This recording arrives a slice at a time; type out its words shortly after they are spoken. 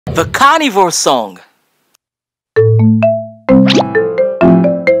The Carnivore Song.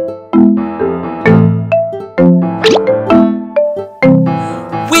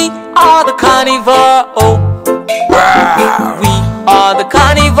 We are the carnivore, oh. We are the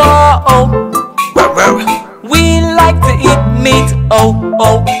carnivore, oh. We like to eat meat, oh,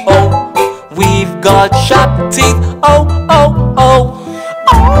 oh, oh. We've got sharp teeth, oh, oh, oh.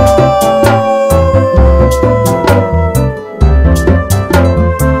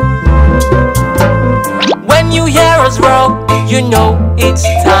 When you hear us roar, you know it's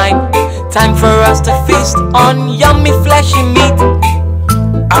time. Time for us to feast on yummy fleshy meat.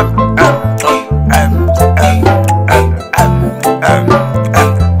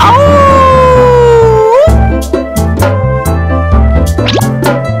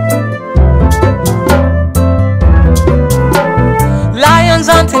 Lions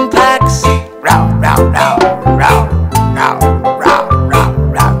hunting packs. Row, row, row, row, row, row, row,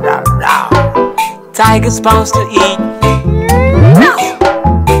 row, row, row. Tigers bounce to eat.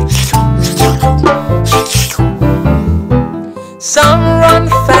 Some run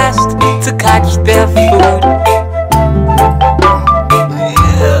fast to catch their food,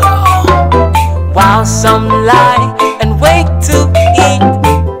 while some lie and wait to eat.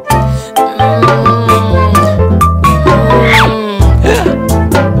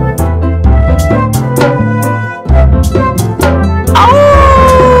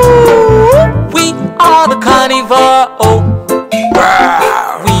 We are the carnivore, oh.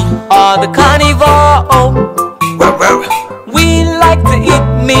 We are the carnivore, oh. We like to eat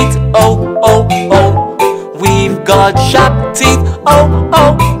meat, oh, oh, oh. We've got sharp teeth, oh,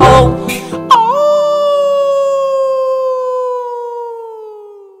 oh, oh.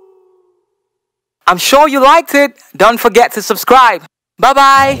 I'm sure you liked it. Don't forget to subscribe.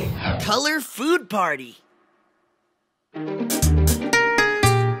 Bye-bye. Color Food Party.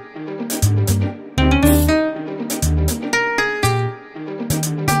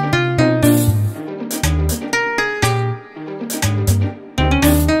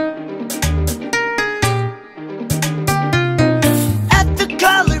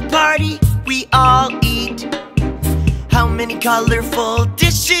 We all eat. How many colorful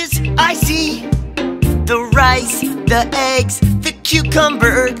dishes I see? The rice, the eggs, the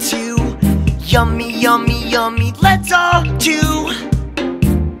cucumber too. Yummy, yummy, yummy, let's all chew.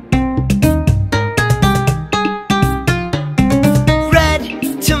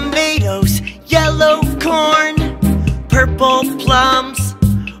 Red tomatoes, yellow corn, purple plums,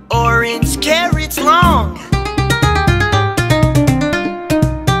 orange carrots long.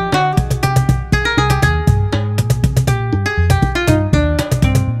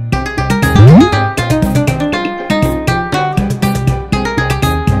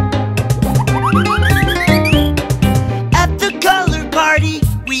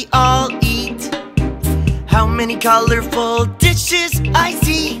 Colorful dishes I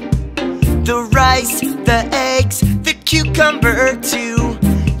see. The rice, the eggs, the cucumber too.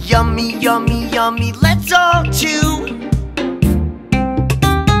 Yummy, yummy, yummy, let's all chew.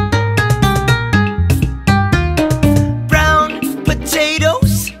 Brown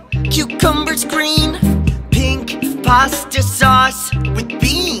potatoes, cucumbers green, pink pasta sauce with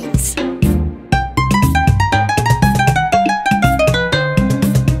beans.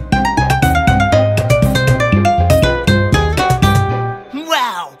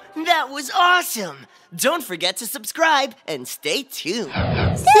 Awesome! Don't forget to subscribe and stay tuned.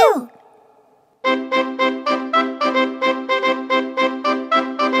 Zoo!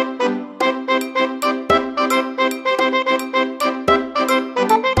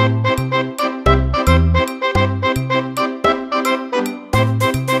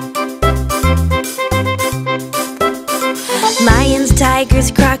 Lions,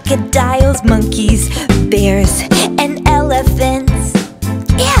 tigers, crocodiles, monkeys, bears, and elephants.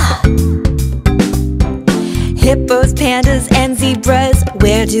 Yeah! Hippos, pandas, and zebras,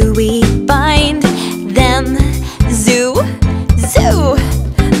 where do we find them? Zoo, zoo.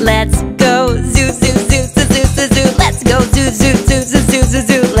 Let's go zoo, zoo, zoo, zoo, zoo, zoo, zoo. Let's go zoo, zoo, zoo, zoo, zoo, zoo,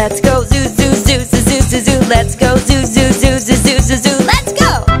 zoo. Let's go zoo, zoo, zoo, zoo, zoo, zoo, zoo. Let's go zoo, zoo, zoo, zoo, zoo, zoo, zoo. Let's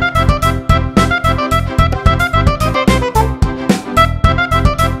go!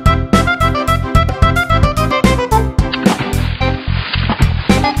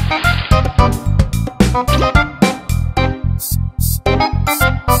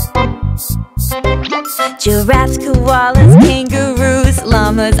 Giraffes, koalas, kangaroos,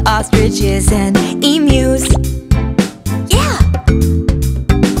 llamas, ostriches, and emus. Yeah!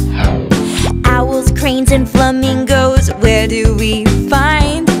 Owls, cranes, and flamingos, where do we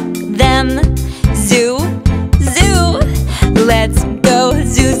find them? Zoo, zoo. Let's go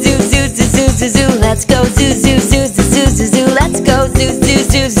zoo, zoo. zoo, zoo, zoo, zoo, zoo, zoo, zoo. Let's go zoo, zoo,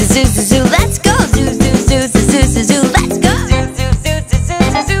 zoo, zoo, zoo, zoo, zoo. Let's go zoo, zoo, zoo, zoo, zoo, zoo, zoo. Let's go zoo, zoo, zoo,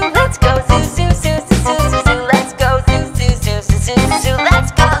 zoo, zoo, zoo, zoo. Let's go zoo, zoo, zoo, zoo, zoo, zoo, zoo.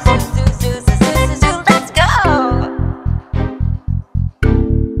 Let's go zoo, zoo, zoo, zoo, zoo, zoo, zoo. Let's go zoo, zoo, zoo, zoo, zoo, zoo, zoo. Let's go.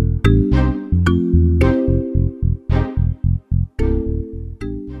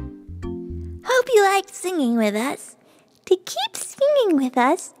 Hope you liked singing with us. To keep singing with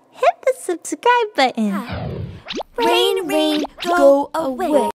us, hit the subscribe button. Rain, rain, go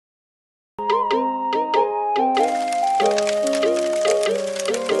away.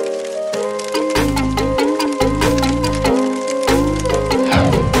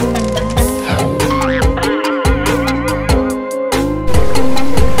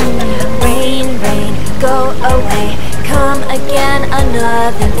 Rain, rain, go away. Come again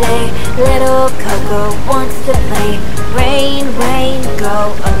another day. Little Coco wants to play. Rain, rain,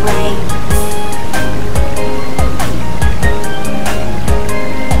 go away.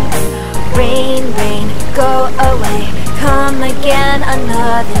 Rain, rain, go away. Come again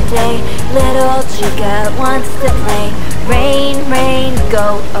another day. Little Chika wants to play. Rain, rain,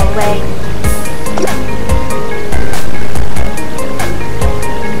 go away.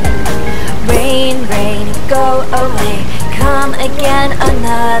 Rain, rain, go away. Come again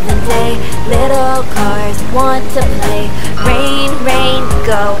another day. Little cars want to play. Rain, rain,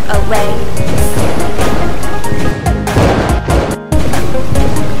 go away.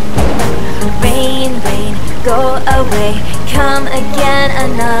 Rain, rain, go away. Come again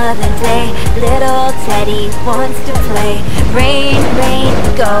another day. Little Teddy wants to play. Rain, rain,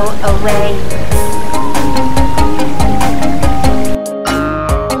 go away.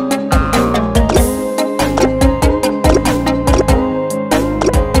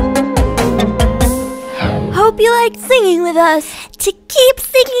 Hope you liked singing with us. To keep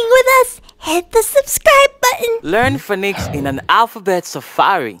singing with us, hit the subscribe button. Learn phonics in an alphabet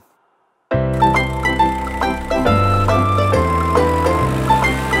safari.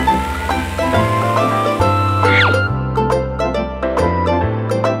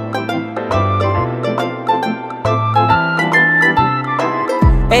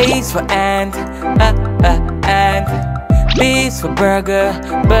 A is for ant, ant. B is for burger,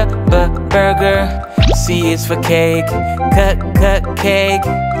 burger. C is for cake, cake.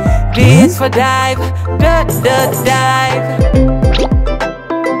 D is for dive, dive.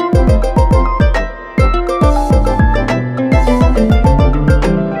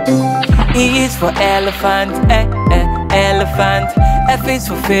 E is for elephant, elephant. F is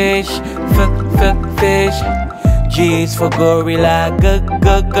for fish, fish. G is for gorilla,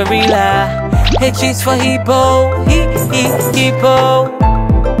 gorilla. H is for hippo, hippo.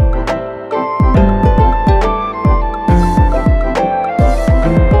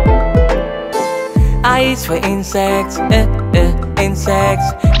 I is for insects,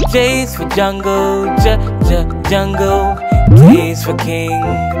 insects. J is for jungle, jungle. K is for king,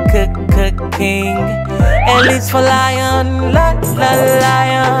 king. L is for lion,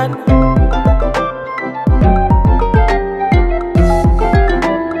 lion.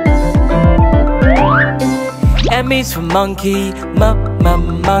 M is for monkey,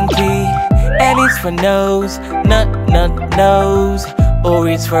 monkey. N is for nose, nose. O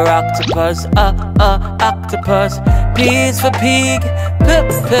is for octopus, octopus. P is for pig,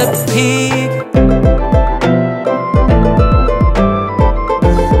 pig.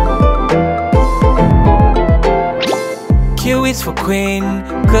 Q is for queen,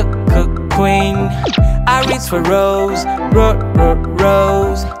 queen. R is for rose,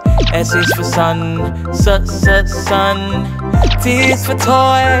 rose. S is for sun, sun. T is for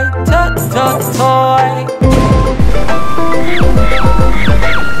toy, toy.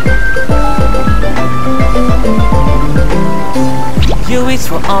 U is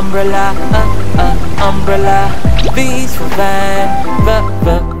for umbrella, umbrella. V is for van,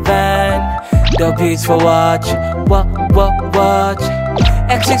 van. W is for watch, watch.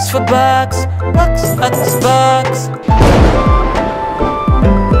 X is for bugs, bugs.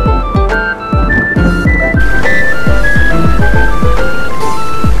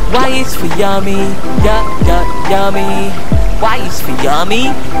 Y is for yummy, yummy. Y is for yummy,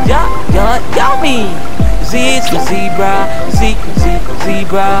 yummy. Z is for zebra,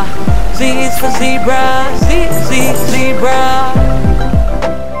 zebra. Z is for zebra, zebra.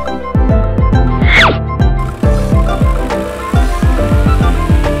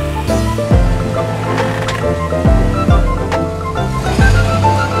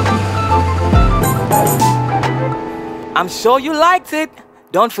 I'm sure you liked it.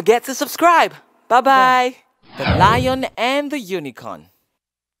 Don't forget to subscribe. Bye-bye. The Lion and the Unicorn.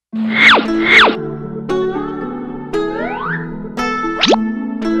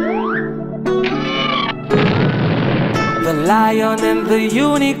 lion and the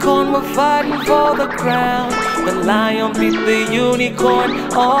unicorn were fighting for the crown. The lion beat the unicorn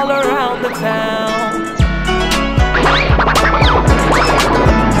all around the town.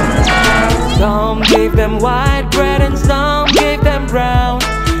 Some gave them white bread and some gave them brown.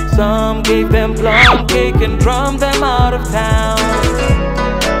 Some gave them plum cake and drummed them out of town.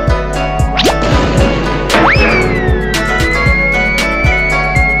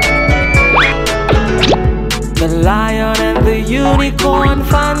 The lion and the unicorn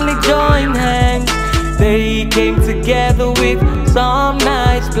finally joined hands. They came together with some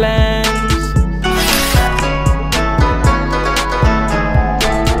nice plans.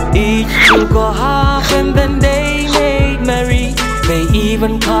 Each took a half and then they made merry. They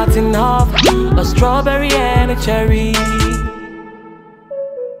even cut in half a strawberry and a cherry.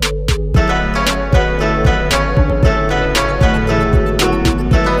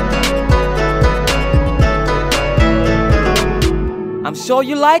 I'm sure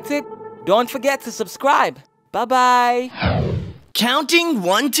you liked it. Don't forget to subscribe. Bye-bye. Counting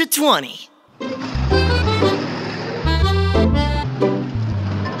 1 to 20. 20.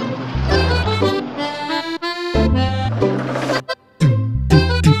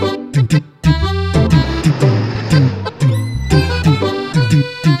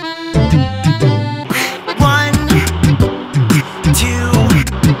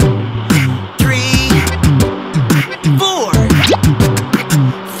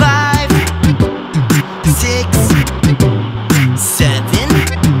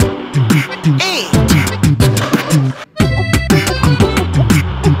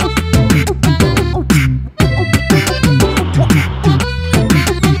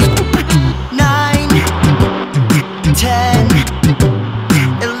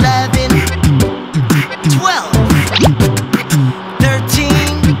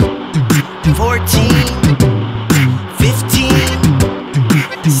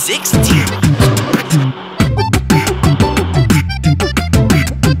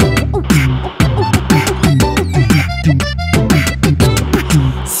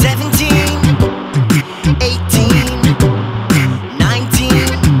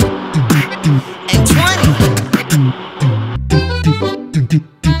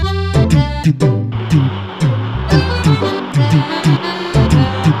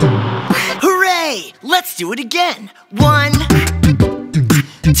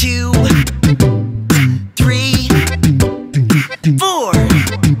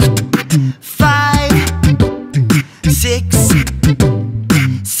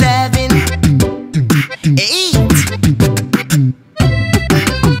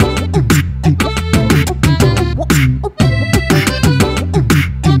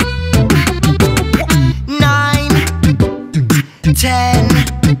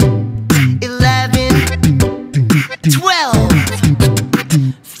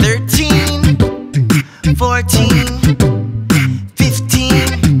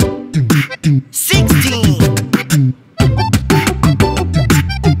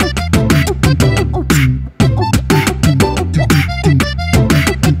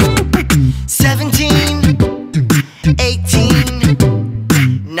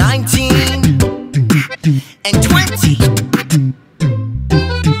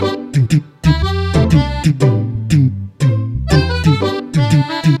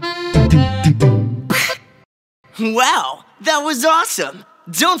 Wow, that was awesome!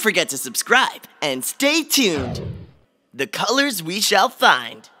 Don't forget to subscribe and stay tuned. The colors we shall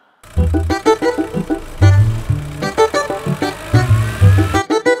find.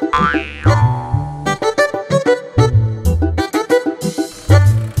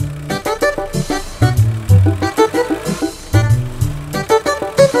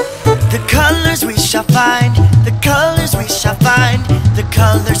 The colors we shall find, the colors we shall find, the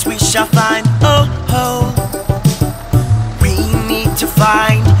colors we shall find, oh ho. We need to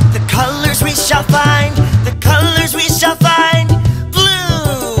find the colors we shall find, the colors we shall find,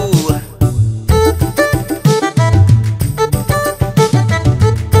 blue.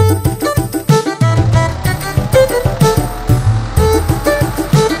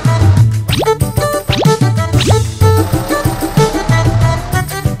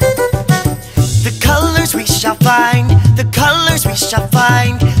 The colors we shall find, the colors we shall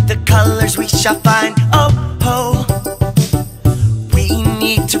find, the colors we shall find, oh ho. We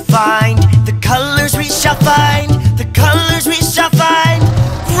need to find the colors we shall find, the colors we shall find,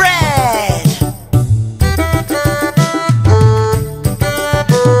 red.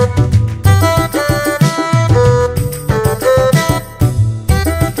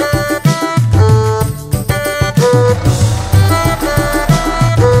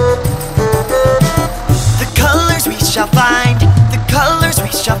 The colors we shall find,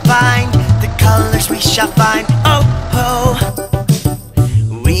 colors we shall find. Oh, oh.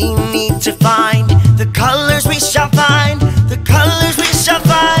 We need to find the colors we shall find. The colors we shall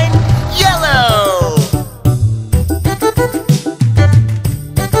find. Yellow.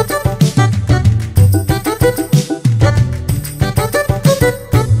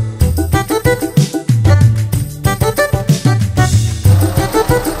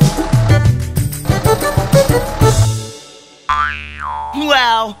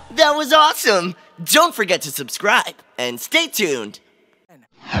 Wow, that was awesome! Don't forget to subscribe and stay tuned.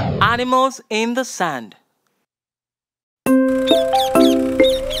 Animals in the sand.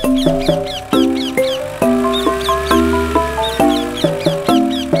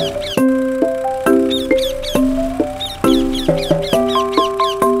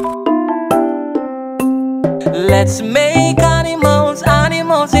 Let's make animals,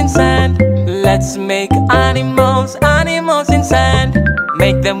 animals in sand. Let's make animals, animals in sand.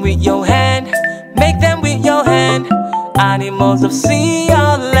 Make them with your hand, make them with your hand. Animals of sea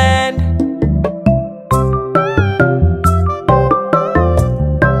or land.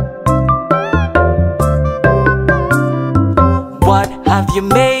 What have you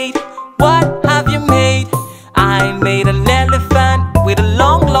made? What have you made? I made an elephant with a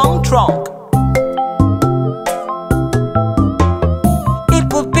long, long trunk.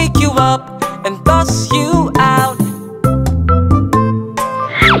 It will pick you up and toss you out.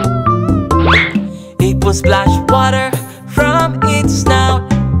 It will splash water from its snout.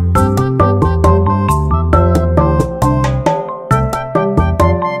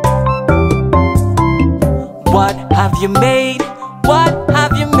 What have you made? What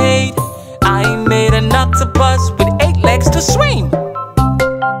have you made? I made an octopus with 8 legs to swim.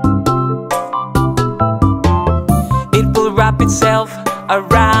 It will wrap itself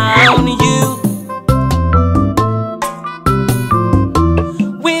around you.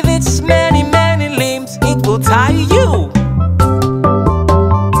 With its many, many limbs, it will tie you.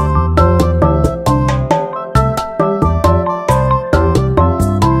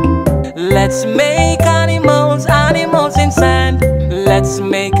 Let's make animals, animals in sand. Let's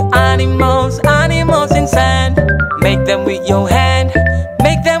make animals, animals in sand. Make them with your hand,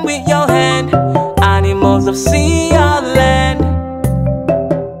 make them with your hand. Animals of sea or land.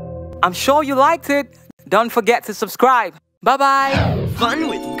 I'm sure you liked it. Don't forget to subscribe. Bye-bye. Fun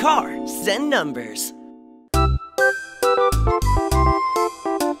with cars and numbers.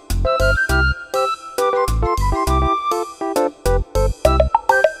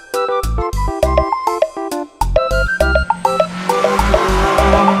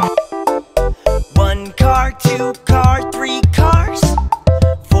 One car, 2 car, 3 cars,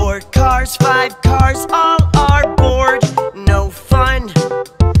 4 cars, 5 cars, all are bored. No fun,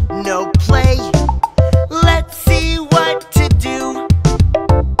 no play. Let's see what to do.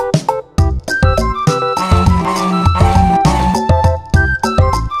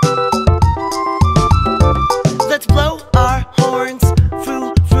 Let's blow our horns,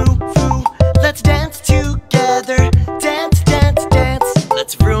 foo, foo, foo. Let's dance together, dance, dance, dance.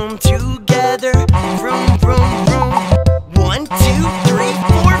 Let's vroom together, vroom, vroom, vroom. 1, 2, 3,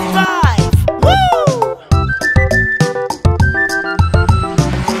 4, 5. Woo!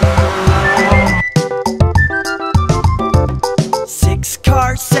 6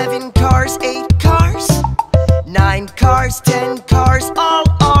 cars, 7 cars, 8 cars, 9 cars, 10 cars, all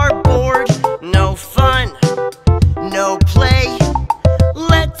are bored. No fun, no play.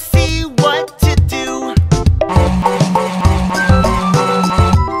 Let's see what to do.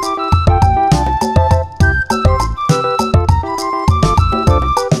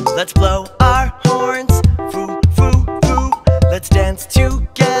 Let's blow our horns, foo, foo, foo. Let's dance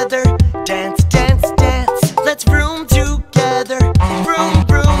together, dance, dance, dance. Let's vroom together, vroom,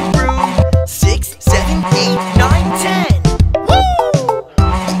 vroom, vroom. 6, 7, 8, 9, 10.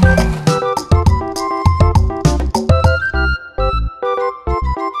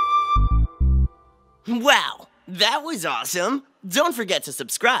 Woo! Wow, that was awesome. Don't forget to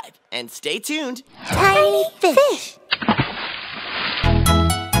subscribe and stay tuned. Tiny fish.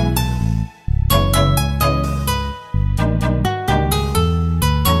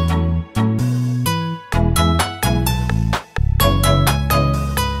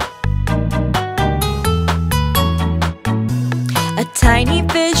 A tiny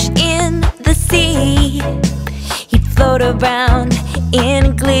fish in the sea. He'd float around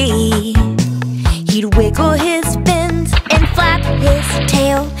in glee. He'd wiggle his fins and flap his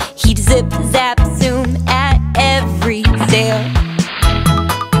tail. He'd zip, zap, zoom at every sail.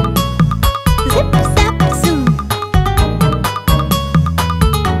 Zip, zap, zoom.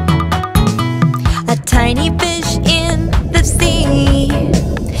 A tiny fish in the sea.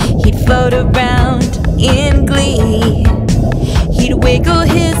 He'd float around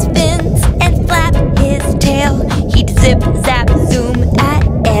Zip, zap, zoom at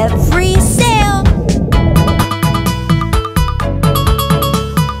every sail.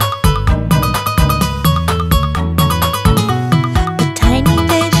 A tiny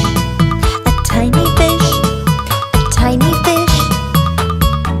fish, a tiny fish, a tiny fish.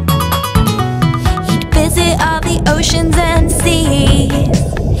 He'd visit all the oceans and seas.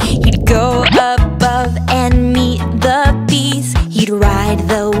 He'd go above and meet the bees. He'd ride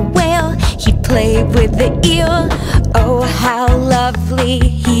the whale, he'd play with the eel. Oh, how lovely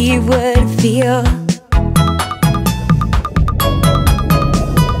he would feel.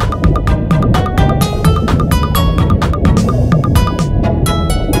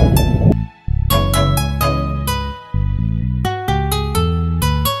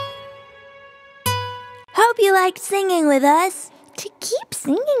 Hope you liked singing with us. To keep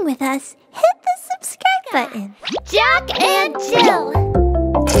singing with us, hit the subscribe button. Jack and Jill.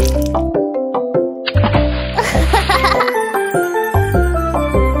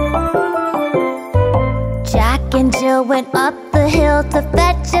 Jack and Jill went up the hill to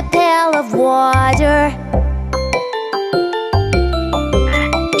fetch a pail of water.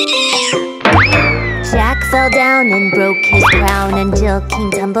 Jack fell down and broke his crown, and Jill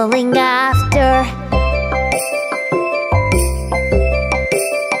came tumbling after.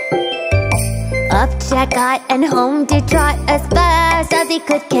 Up Jack got and home did trot as fast as he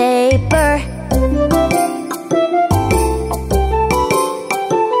could caper.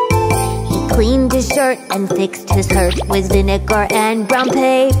 He cleaned his shirt and fixed his hurt with vinegar and brown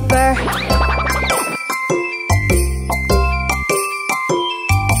paper.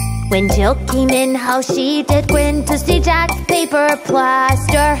 When Jill came in, how she did grin to see Jack's paper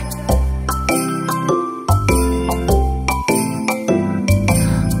plaster.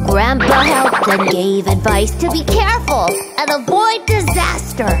 Grandpa helped and gave advice to be careful and avoid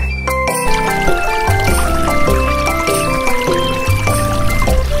disaster.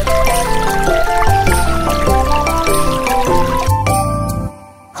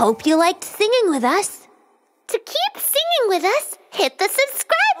 Hope you liked singing with us. To keep singing with us, hit the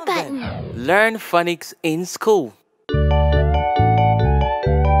subscribe button. Learn phonics in school.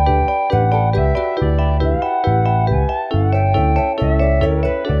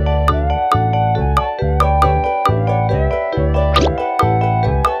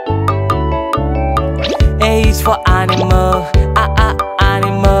 A is for animal,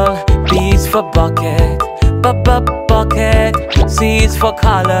 animal. B is for bucket, bucket. C is for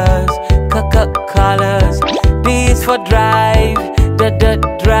colors, colors. D is for drive,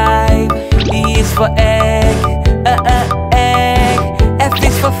 drive. E is for egg, egg. F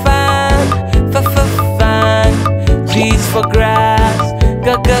is for fan, fan. G is for grass,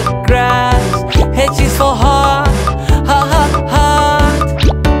 grass. H is for heart, heart.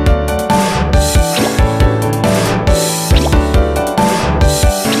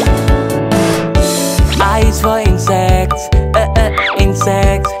 I is for insects,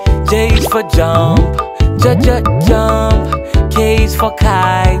 insects. J is for jump, jump. K is for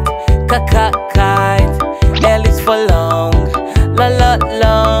kite, kite. L is for long,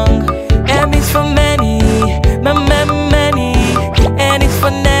 long. M is for many, many. N is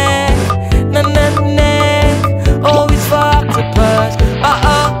for neck, neck. O is for octopus,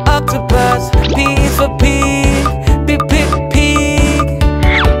 octopus. P is for pig, pig.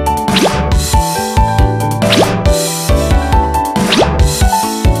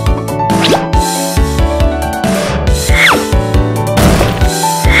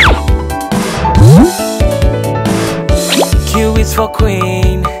 Q is for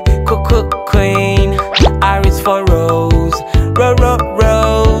queen, queen. R is for rose,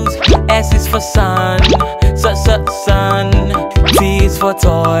 rose. S is for sun, sun. T is for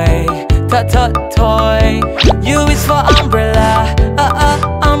toy, toy. U is for umbrella,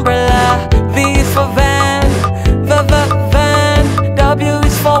 umbrella. V is for van, van. W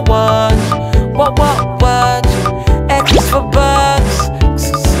is for watch. X is for bugs,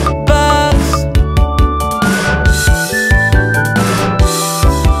 bugs.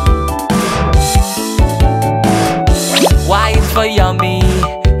 Y is for yummy,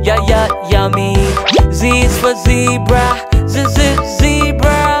 yummy. Z is for zebra,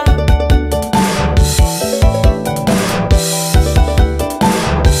 zebra.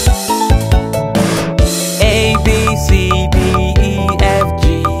 A, B, C, D, E, F, G,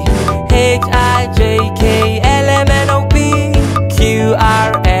 H, I, J, K, L, M, N, O, P, Q,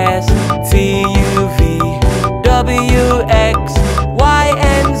 R, S, T, U, V, W, X, Y,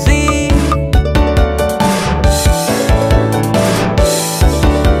 and Z.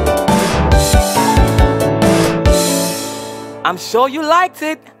 I'm sure you liked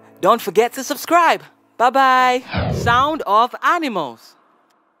it. Don't forget to subscribe. Bye-bye. Sound of animals.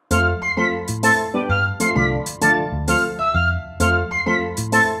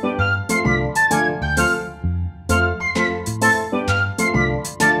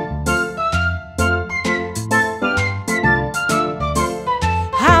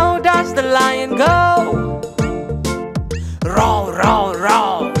 How does the lion go? Roar, roar,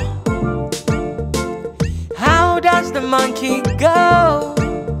 roar. How does the monkey go?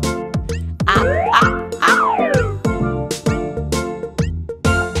 Ah, ah, ah.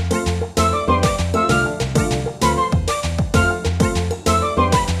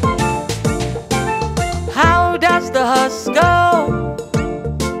 How does the horse go?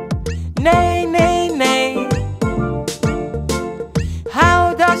 Neigh, neigh, neigh.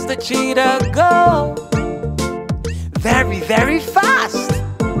 How does the cheetah go? Very, very fast.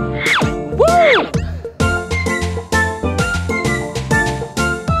 Woo!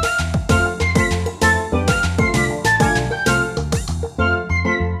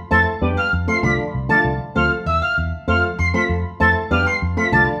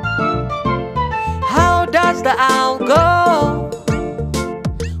 How does the owl go?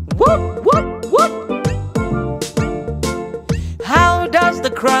 Whoop, whoop, whoop. How does the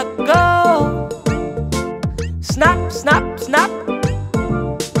croc go? Snap, snap, snap.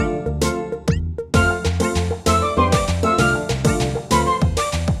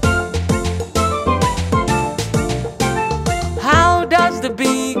 How does the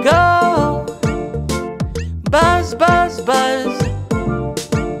bee go? Buzz, buzz, buzz.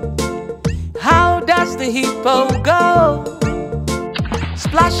 How does the hippo go?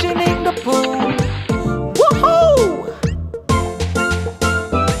 Splashing in the pool. Woohoo!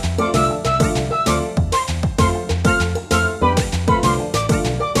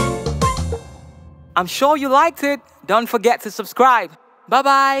 I'm sure you liked it. Don't forget to subscribe.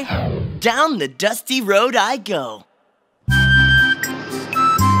 Bye-bye. Down the dusty road I go.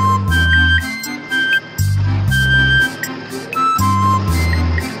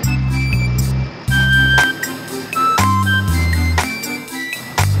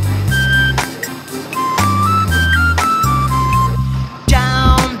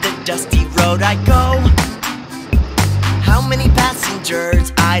 Down the dusty road I go. How many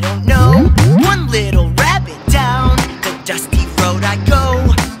passengers? I don't know. One little rabbit. Down the dusty road I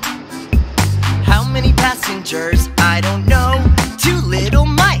go. How many passengers? I don't know. Two little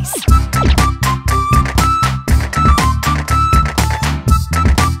mice.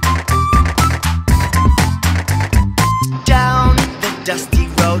 Down the dusty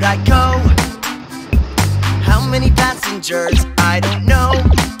road I go. How many passengers? I don't know.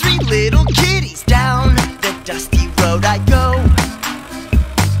 Three little kitties. Down the dusty road I go.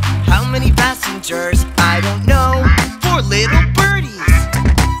 How many passengers? I don't know. Four little birdies.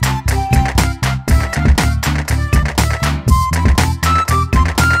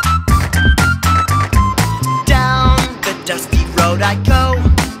 Down the dusty road I go.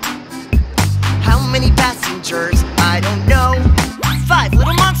 How many passengers? I don't know. Five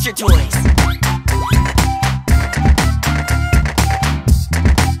little monster toys.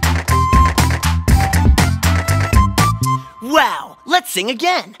 Wow, let's sing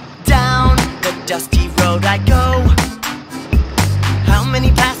again. Down the dusty road I go. How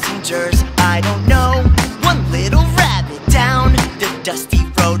many passengers? I don't know. One little rabbit. Down the dusty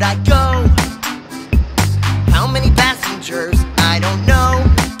road I go. How many passengers? I don't know.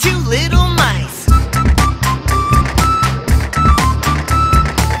 Two little mice.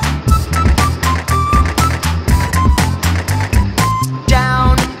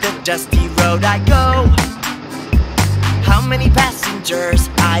 Down the dusty road I go. How many passengers?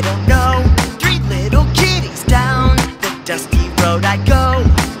 I don't know. Three little kitties. Down the dusty road I go.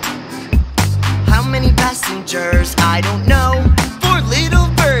 How many passengers? I don't know. Four little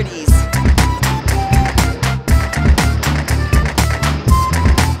birdies.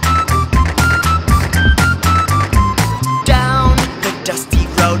 Down the dusty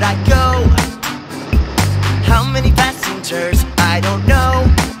road I go. How many passengers? I don't know.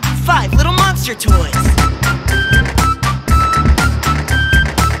 Five little monster toys.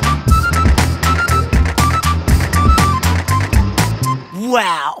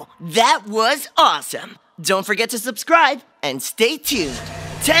 Wow, that was awesome! Don't forget to subscribe and stay tuned.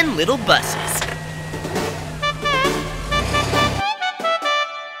 10 little buses.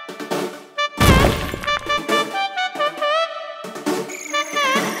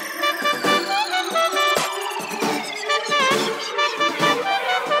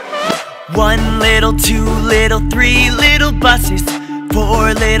 One little, two little, three little buses.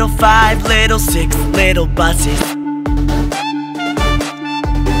 Four little, five little, six little buses.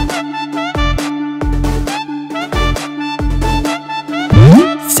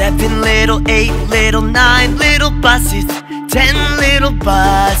 7 little, 8 little, 9 little buses, 10 little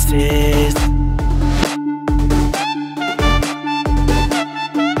buses.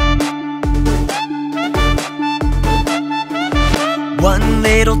 1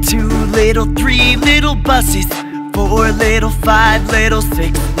 little, 2 little, 3 little buses, 4 little, 5 little,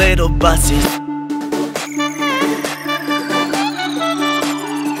 6 little buses.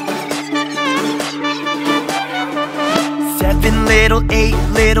 7 little, 8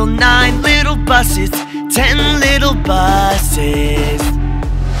 little, 9 little buses, 10 little buses.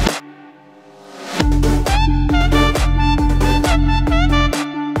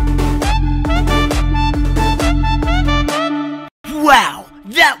 Wow,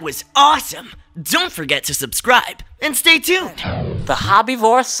 that was awesome! Don't forget to subscribe and stay tuned. The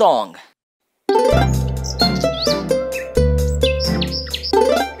Carnivore Song.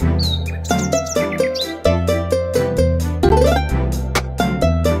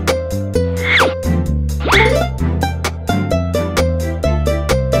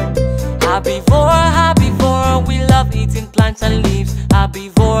 Herbivore, we love eating plants and leaves.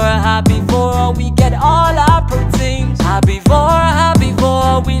 Herbivore, we get all our proteins.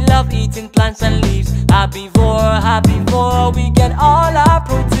 Herbivore, we love eating plants and leaves. Herbivore, we get all our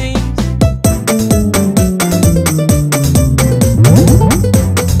proteins.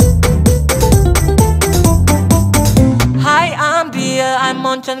 Hi, I'm deer, I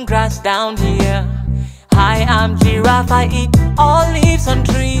munch on grass down here. Hi, I'm giraffe, I eat all leaves on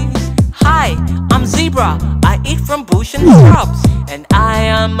trees. Hi, I'm zebra, I eat from bush and shrubs. And I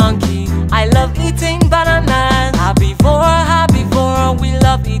am monkey, I love eating bananas. Herbivore, we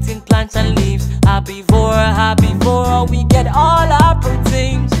love eating plants and leaves. Herbivore, we get all our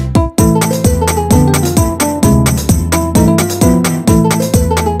proteins.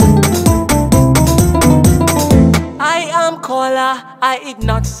 I am koala, I eat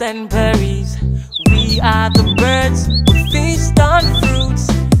nuts and berries. We are the birds who feast on fruits.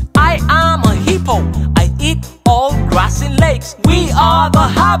 I am a hippo, I eat all grassy lakes. We are the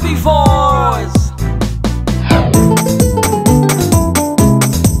herbivores.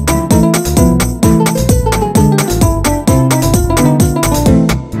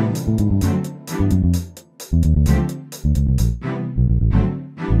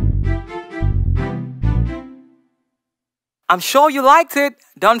 I'm sure you liked it.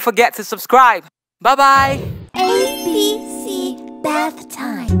 Don't forget to subscribe. Bye-bye. ABC bath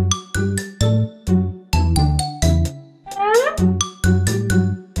time.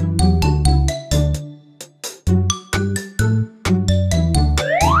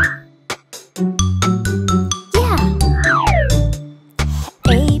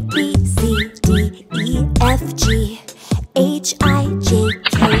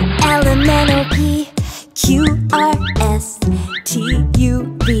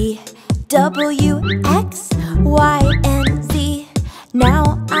 W, X, Y, and Z.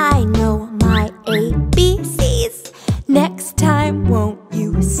 Now I know my ABCs. Next time, won't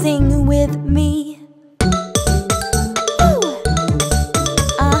you sing with me? Ooh.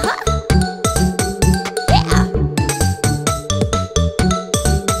 Uh-huh. Yeah.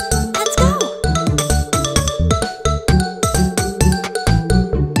 Let's go.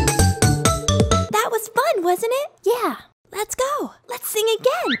 That was fun, wasn't it? Yeah. Let's go. Let's sing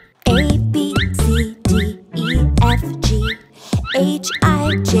again. A, B, C, D, E, F, G, H,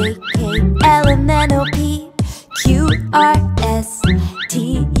 I, J, K, L, M, N, O, P, Q, R, S,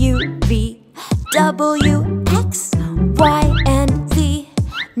 T, U, V, W, X, Y, and Z.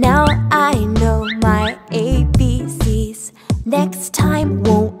 Now I know my ABCs. Next time,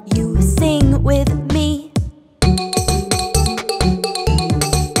 won't you sing with me?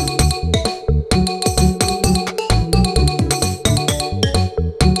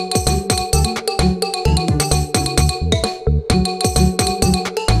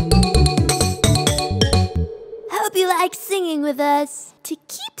 Like singing with us. To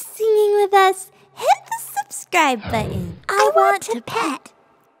keep singing with us, hit the subscribe button. I want to pet.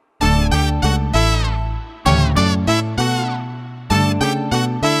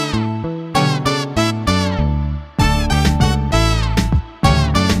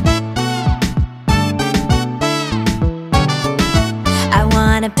 I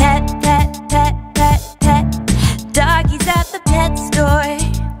want to pet, pet, pet, pet, pet. Doggies at the pet store.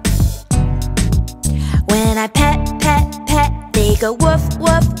 When I pet, they go woof,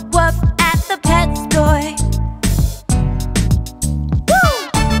 woof, woof at the pet store. Woo!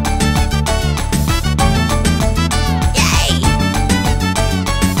 Yay!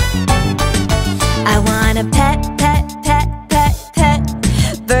 I wanna pet, pet, pet, pet, pet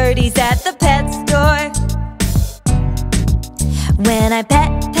birdies at the pet store. When I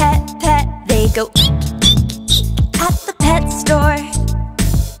pet, pet, go eek, eek, eek at the pet store.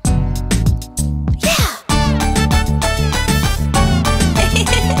 Yeah!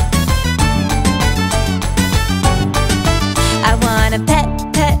 I want a pet,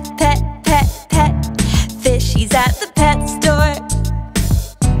 pet, pet, pet, pet fishies at the pet store.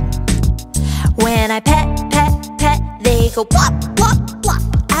 When I pet, pet, pet, they go plop, plop, plop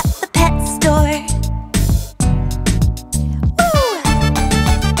at the pet store. Woo!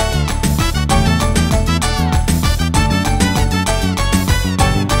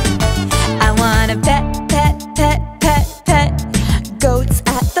 I want a pet, pet, pet, pet, pet goats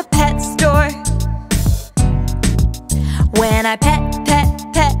at the pet store. When I pet,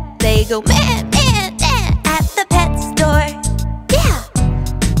 pet, pet, they go man, man, man at the pet store. Yeah!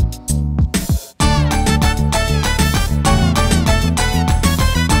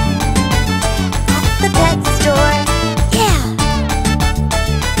 At the pet store. Yeah!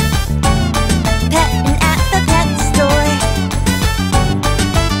 Petting at the pet store.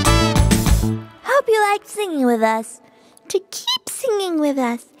 Hope you liked singing with us. To keep singing with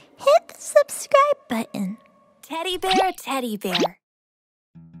us, hit the subscribe button. Teddy bear, teddy bear.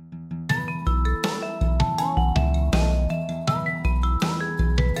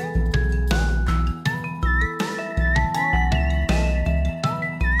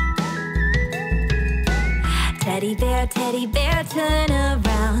 Teddy bear, turn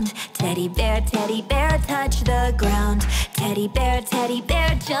around. Teddy bear, touch the ground. Teddy bear,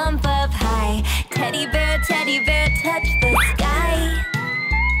 jump up high. Teddy bear, touch the sky.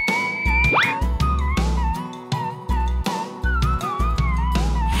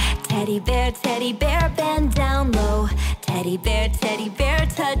 Teddy bear, bend down low. Teddy bear,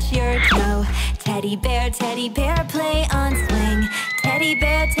 touch your toe. Teddy bear, play on swing. Teddy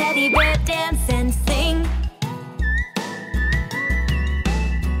bear, dance and sing.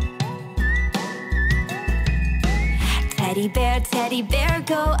 Teddy bear,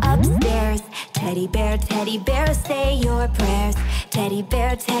 go upstairs. Teddy bear, say your prayers. Teddy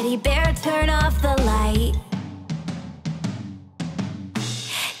bear, turn off the light.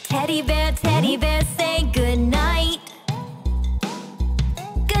 Teddy bear, say good night.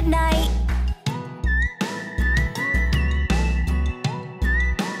 Good night.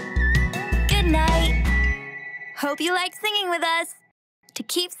 Good night. Hope you like singing with us. To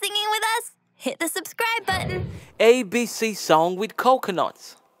keep singing with us, hit the subscribe button. ABC song with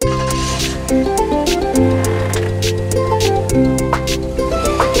coconuts.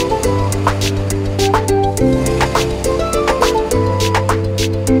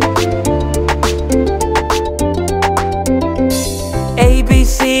 A, B,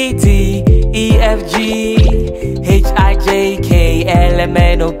 C, D, E, F, G, H, I, J, K, L, M,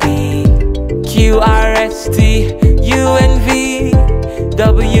 N, O, P, Q, R, S, T, U, N, V,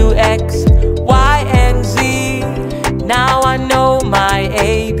 W, X, Y, and Z. Now I know my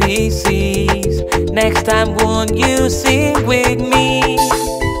ABCs. Next time won't you sing with me?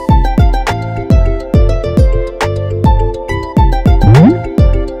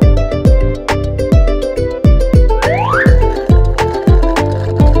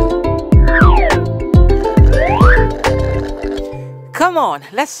 Come on,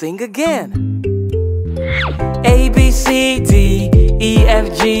 let's sing again. A, B, C, D, E,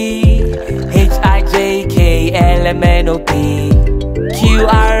 F, G, H, I, J, K, L, M, N, O, P, Q,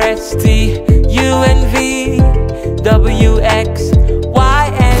 R, S, T, U, N, V, W, X, Y,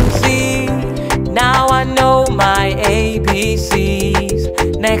 and Z. Now I know my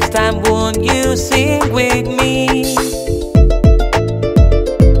ABCs. Next time won't you sing with me?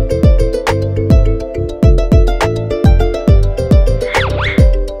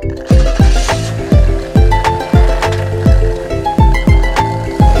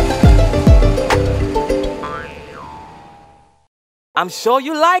 I'm sure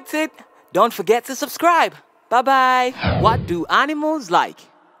you liked it. Don't forget to subscribe. Bye-bye. What do animals like?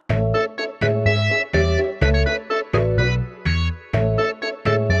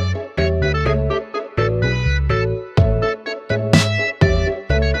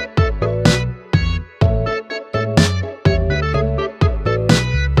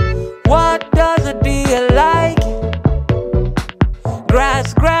 What does a deer like?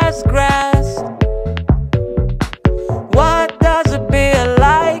 Grass, grass, grass. What does a bear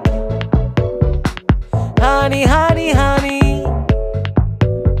like? Honey, honey, honey.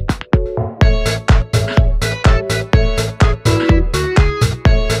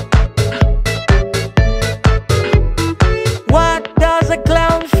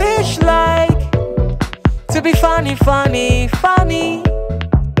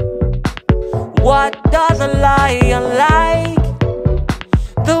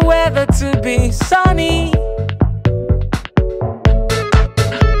 be sunny.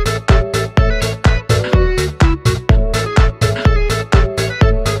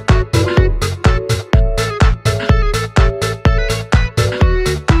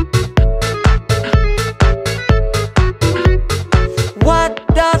 What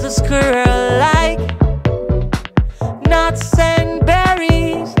does a squirrel like? Nuts and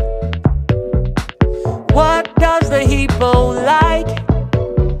berries. What does the hippo like?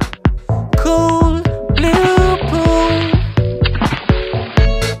 Cool blue pool.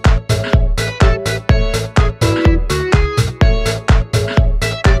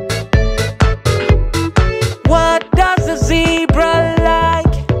 What does the zebra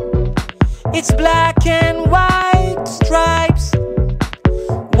like? It's black and white stripes.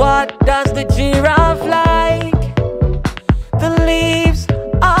 What does the giraffe like? The leaves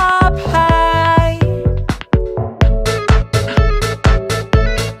up high.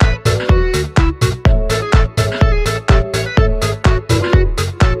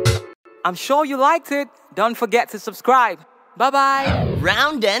 I'm sure you liked it. Don't forget to subscribe. Bye-bye.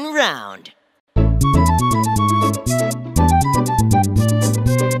 Round and round.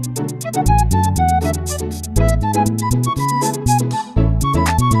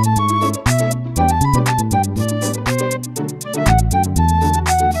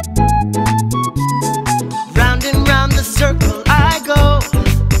 Round and round the circle I go.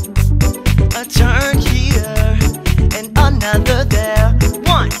 A turn here and another there.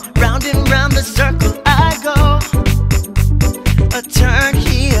 One, round and round the circle I go. A turn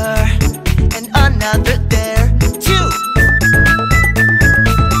here and another there. Two.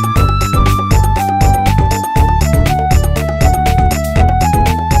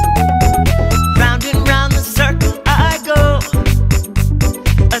 Round and round the circle I go.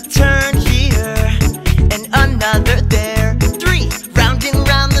 A turn here and another there. Three. Round and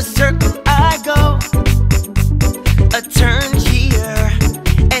round the circle I go. A turn here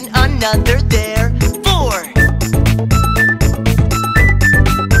and another there. Four.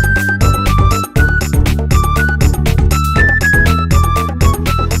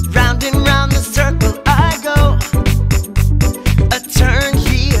 Round and round the circle I go. A turn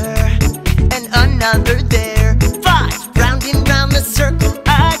here and another there. Five. Round and round the circle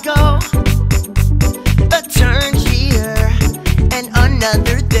I go. A turn here and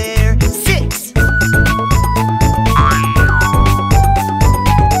another there. Six.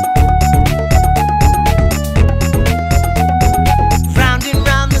 Round and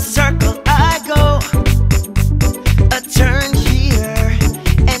round the circle I go. A turn here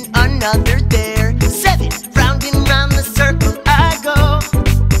and another there. Seven. Round and round the circle I go.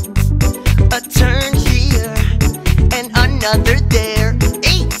 A turn here and another there.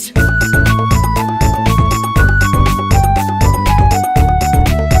 Eight.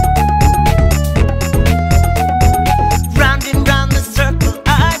 Round and round the circle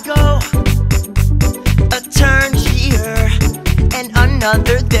I go. A turn here and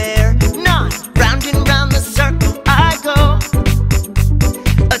another there. Nine. Round and round the circle I go.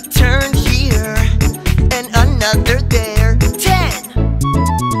 A turn here and another there. 10.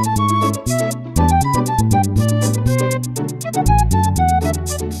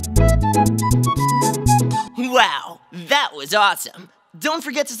 Wow, that was awesome. Don't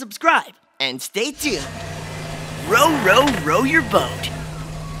forget to subscribe and stay tuned. Row, row, row your boat.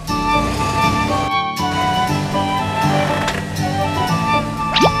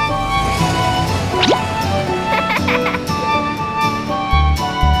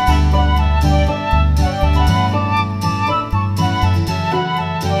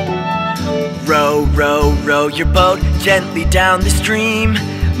 Row, row, row your boat gently down the stream.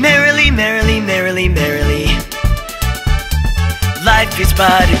 Merrily, merrily, merrily, merrily. Life is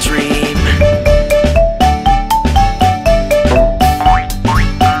but a dream.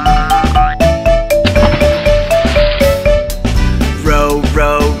 Row,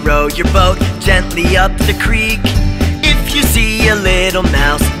 row, row your boat gently up the creek. If you see a little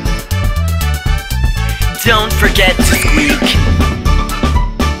mouse, don't forget to squeak.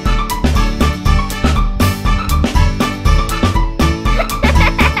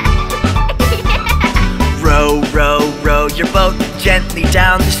 Row, row, row your boat gently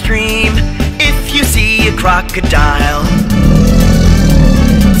down the stream. If you see a crocodile,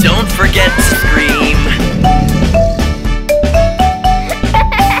 don't forget to scream.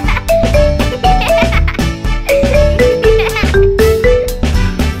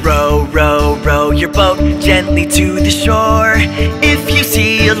 Row, row, row your boat gently to the shore. If you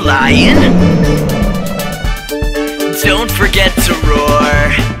see a lion, don't forget to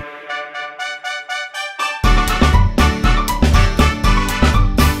roar.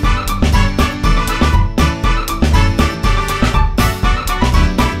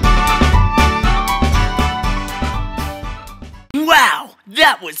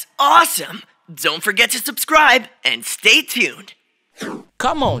 That was awesome! Don't forget to subscribe and stay tuned.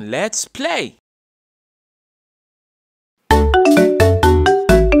 Come on, let's play.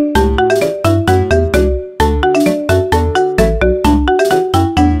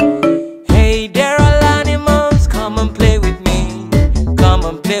 Hey, there are animals, come and play with me. Come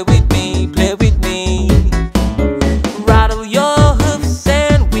and play with me, play with me. Rattle your hoofs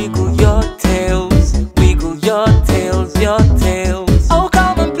and wiggle your tails. Wiggle your tails, your tails. Oh,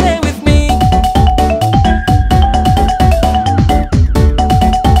 come and play with me.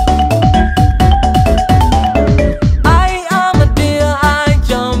 I am a deer, I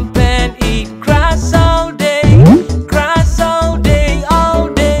jump and eat grass all day. Grass all day, all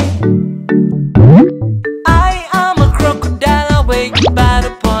day. I am a crocodile, awake by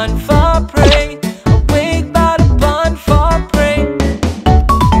the pond for prey. Awake by the pond for prey.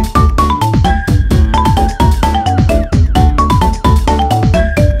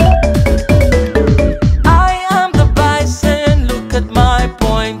 I am the bison, look at my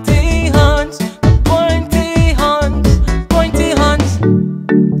pointy horns. Pointy horns, pointy horns.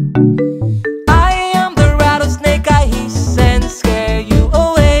 I am the rattlesnake, I hiss and scare you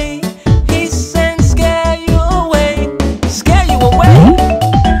away. Hiss and scare you away. Scare you away.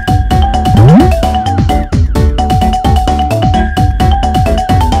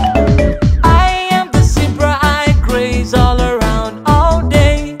 I am the zebra, I graze all around all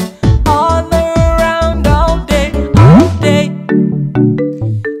day. All around all day, all day.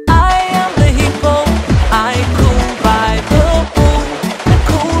 I am the hippo, I cool by the pool. I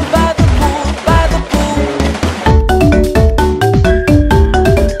cool by the pool, by the pool.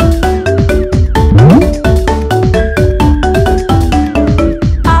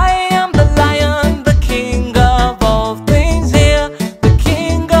 I am the lion, the king of all things here. The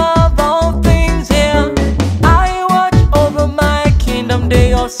king of all things here. I watch over my kingdom,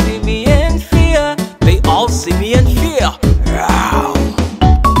 they all see me in fear. They all see me in fear. Row.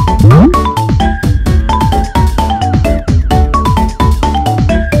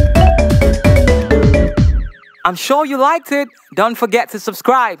 I'm sure you liked it. Don't forget to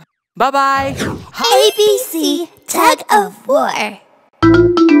subscribe. Bye-bye. ABC Tug of War.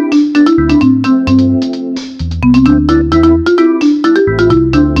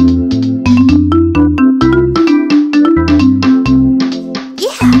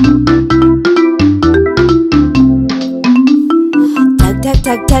 Yeah. Tug,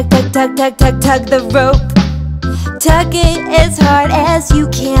 tug, tug, tug, tug, tug, tug, tug the rope. Tug it as hard as you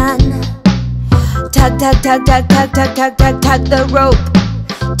can. Tug, tug, tug, tug, tug, tug, tug, tug, tug the rope.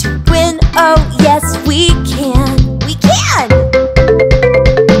 To win, oh yes we can. We can!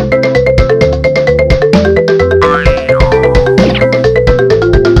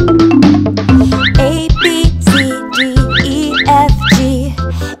 A, B, C, D, E, F, G,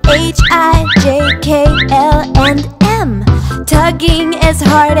 H, I, J, K, L, and M. Tugging as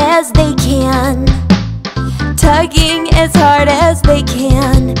hard as they can. Tugging as hard as they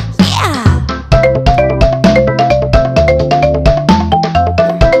can. Yeah!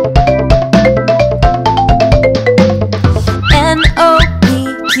 N, O, P,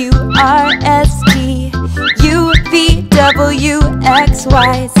 Q, R, S, T, U, V, W, X,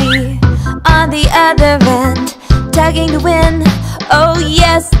 Y, Z. On the other end, tugging to win. Oh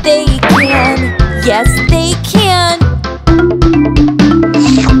yes they can. Yes they can.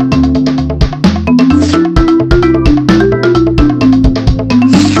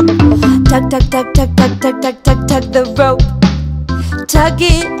 Tug, tug, tug, tug, tug, tug, tug, tug, tug the rope. Tug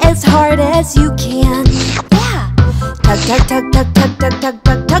it as hard as you can. Yeah. Tug, tug, tug, tug, tug, tug, tug,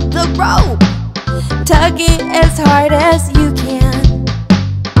 tug, tug the rope. Tug it as hard as you can.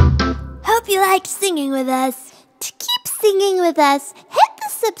 Hope you liked singing with us. To keep singing with us, hit the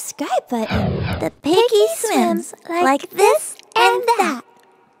subscribe button. The piggy swims like this and that.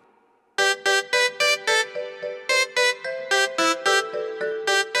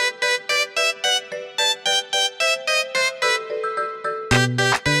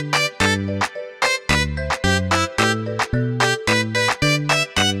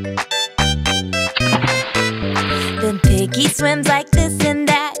 Then Piggy swims like this and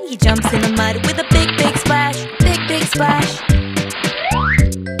that. He jumps in the mud with a big, big splash. Big, big splash.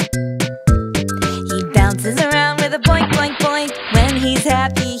 He bounces around with a boink, boink, boink. When he's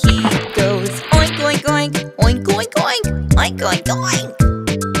happy, he goes oink, oink, oink. Oink, oink, oink. Oink, oink, oink.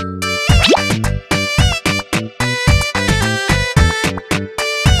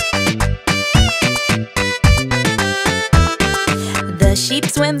 The sheep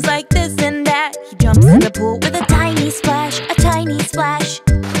swims like this and that. He jumps in the pool with a tiny splash, a tiny splash.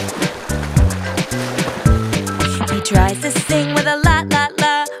 He tries to sing with a la, la,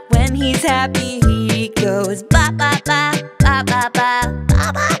 happy, he goes ba ba ba ba ba ba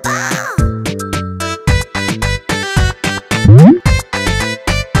ba ba ba.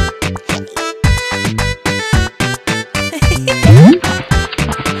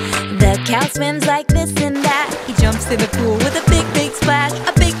 The cow swims like this and that. He jumps in the pool with a big, big splash.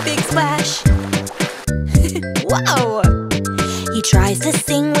 A big, big splash. Whoa! He tries to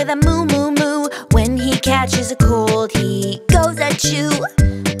sing with a moo, moo, moo. When he catches a cold, he goes achoo.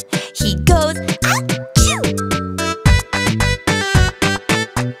 He goes achoo.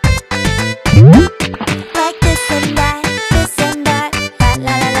 Like this and that, la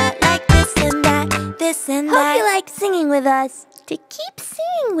la la la. Like this and that, this and that. Hope you like singing with us. To keep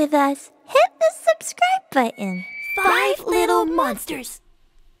singing with us, hit the subscribe button. 5 little monsters.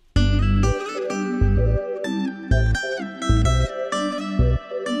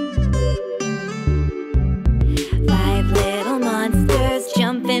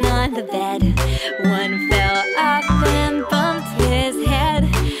 Jumping on the bed. One fell off and bumped his head.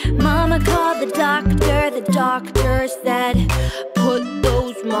 Mama called the doctor. The doctor said, put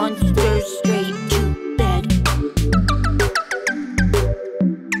those monsters straight to bed.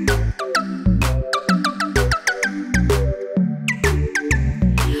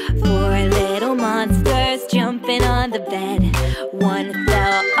 4 little monsters jumping on the bed. One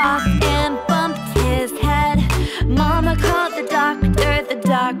fell off and bumped his head. Mama called the doctor. The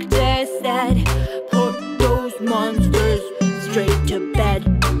doctor said, put those monsters straight to bed.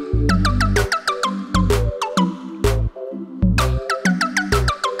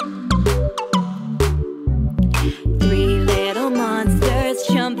 3 little monsters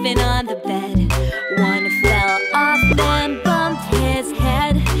jumping on the bed. One fell off and bumped his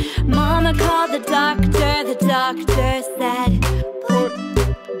head. Mama called the doctor. The doctor said, put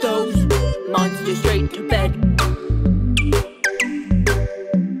those monsters straight to bed.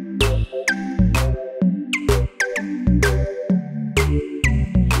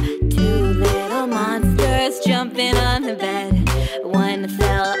 2 little monsters jumping on the bed. One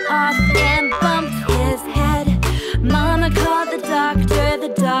fell off and bumped his head. Mama called the doctor. The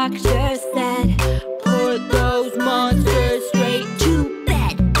doctor said, put those monsters straight to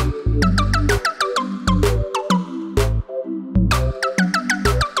bed.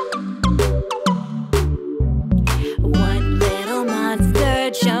 1 little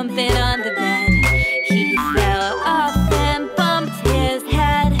monster jumping on the bed. He fell off and bumped his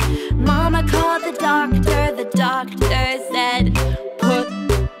head. Mama called the doctor. The doctor said, put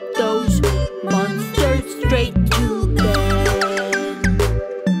those monsters straight to bed.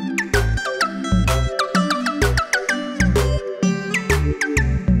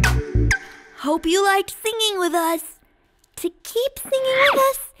 Hope you liked singing with us. To keep singing with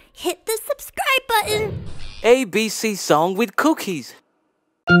us, hit the subscribe button. ABC Song with Cookies.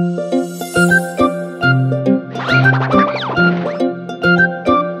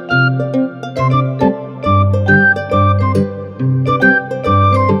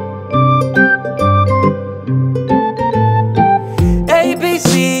 A, B,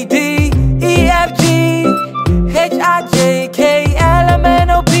 C, D, E, F, G, H, I, J, K, L, M, N,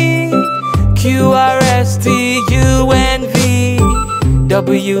 O, P, Q, R, S, T, U, N, V,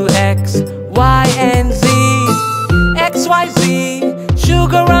 W, X, Y, and Z, X, Y, Z,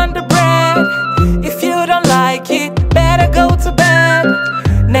 sugar on the bread. If you don't like it, better go to bed.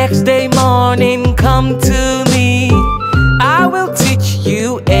 Next day morning, come to me. I will teach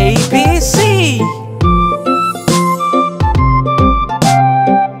you ABC.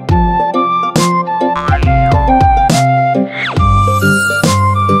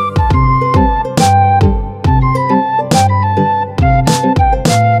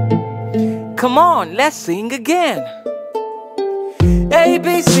 Come on, let's sing again. A,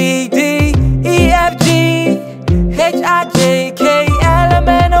 B, C, D, E, F, G, H, I, J, K, L, M,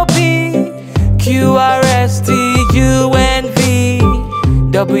 N, O, P, Q, R, S, T, U, N, V,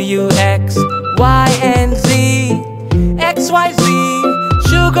 W, X, Y, and Z, X, Y, Z,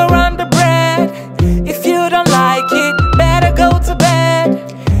 sugar on the bread. If you don't like it, better go to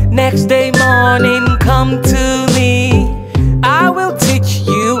bed. Next day morning, come to me. I will teach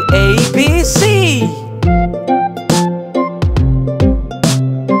you ABC.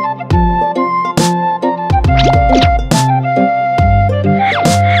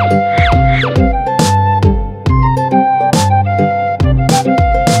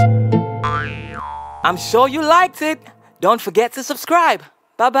 I'm sure you liked it. Don't forget to subscribe.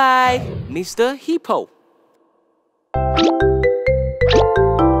 Bye-bye, Mr. Hippo.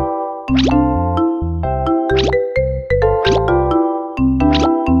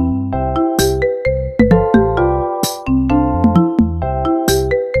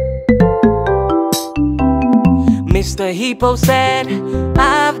 Mr. Hippo said,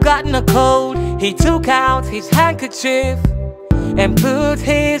 I've gotten a cold. He took out his handkerchief and put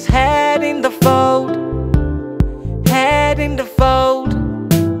his head in the fold. Head in the fold.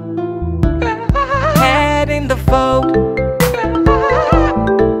 Head in the fold.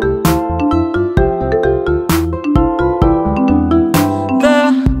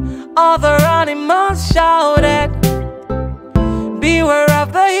 The other animals shouted, beware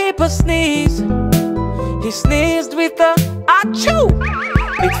of the hippo sneeze. He sneezed with a achoo.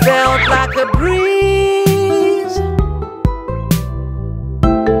 It felt like a breeze.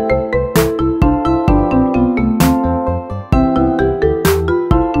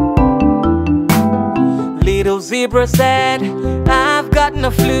 Little zebra said, I've gotten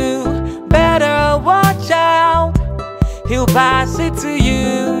a flu. Better watch out. He'll pass it to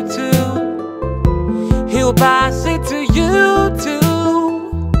you too. He'll pass it to you too.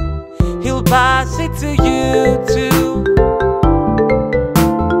 He'll pass it to you too.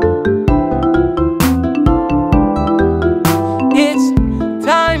 It's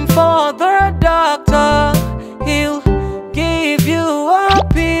time for the doctor. He'll give you a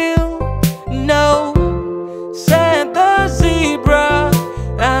pill. No, said the zebra,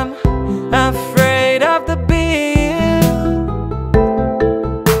 I'm afraid of the bill.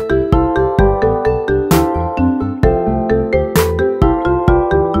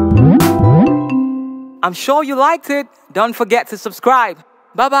 I'm sure you liked it. Don't forget to subscribe.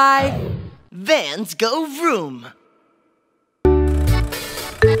 Bye-bye. Vans go vroom.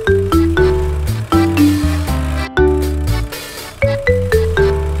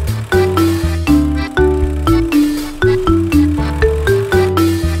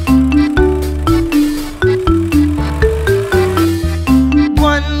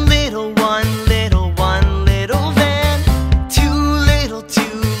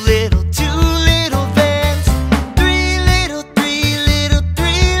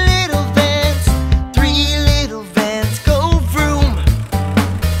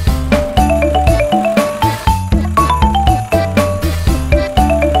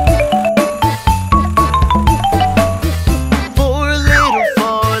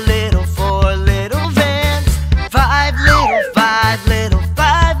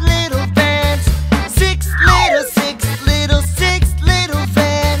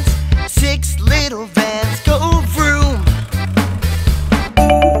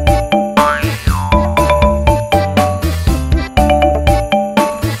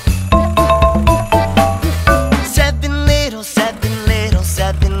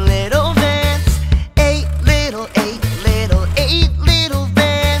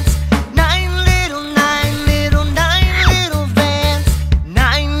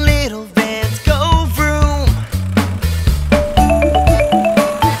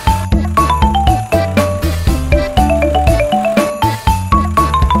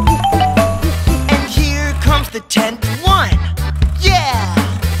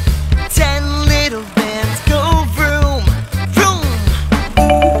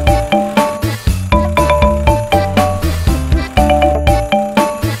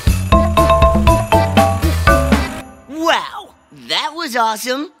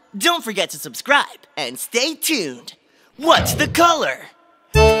 Awesome. Don't forget to subscribe and stay tuned. What's the color?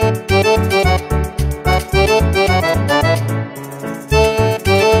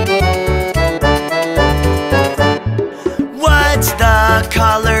 What's the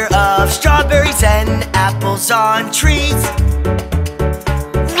color of strawberries and apples on trees?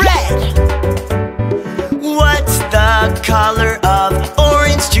 Red. What's the color of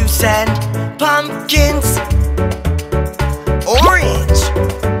orange juice and pumpkins? Orange.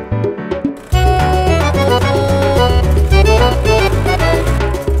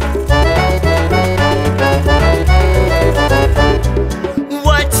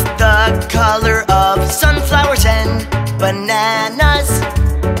 What's the color of sunflowers and bananas?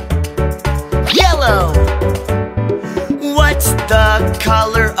 Yellow. What's the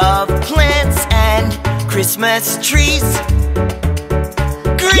color of plants and Christmas trees?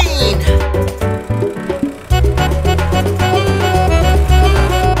 Green.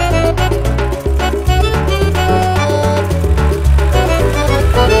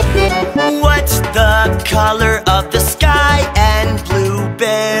 What's the color of the sky and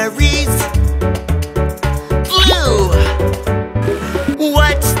blueberries? Blue.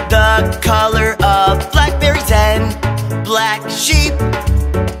 What's the color of blackberries and black sheep?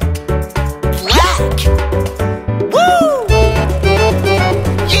 Black. Woo!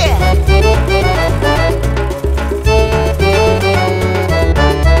 Yeah!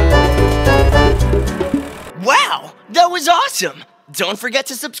 Wow, that was awesome! Don't forget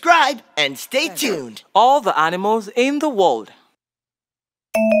to subscribe and stay tuned. All the animals in the world.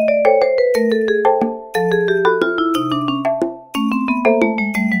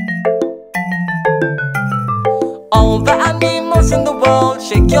 All the animals in the world,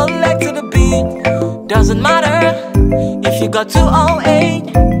 shake your leg to the beat. Doesn't matter if you got 208.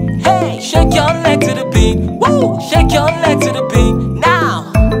 Hey, shake your leg to the beat. Woo! Shake your leg to the beat now.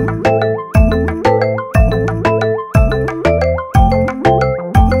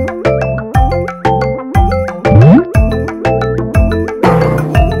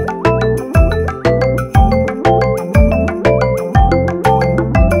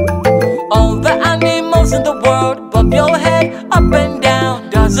 All the animals in the world, bob your head up and down.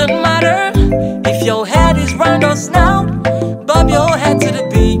 Doesn't matter if your head is round or snout. Bob your head to the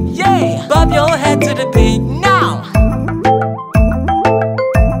beat, yeah. Bob your head to the beat now.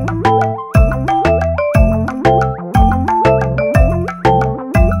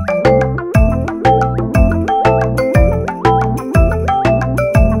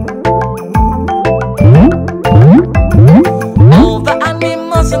 All the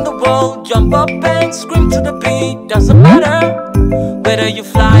animals in the world, jump up and scream to the beat. Doesn't matter whether you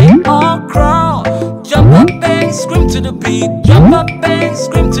fly or crawl. Jump up and scream to the beat. Jump up and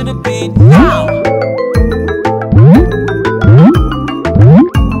scream to the beat now.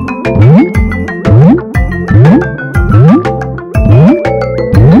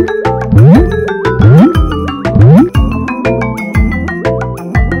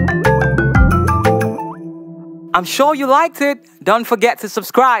 I'm sure you liked it. Don't forget to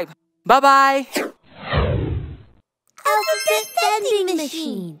subscribe. Bye-bye. Alphabet vending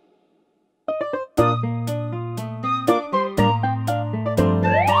machine.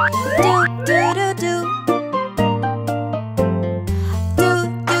 Do do do do. Do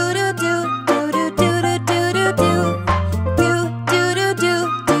do do do do do do do do do. Do do do do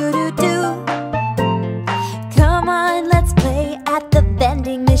do do do. Come on, let's play at the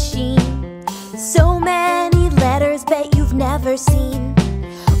vending machine. So many letters, bet you've never seen.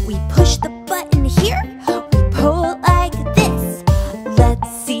 We push the button here, we pull like this. Let's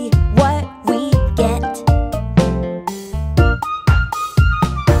see what we get.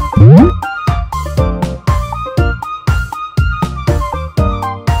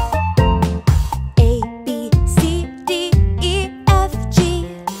 A, B, C, D, E, F, G,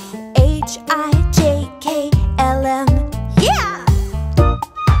 H, I, J, K, L, M, yeah!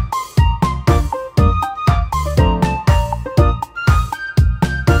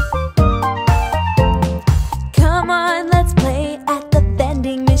 Come on, let's play at the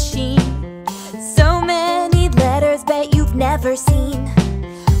vending machine. So many letters, bet you've never seen.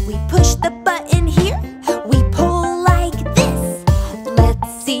 We push the button here, we pull like this. Let's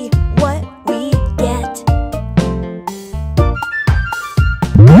see what we get.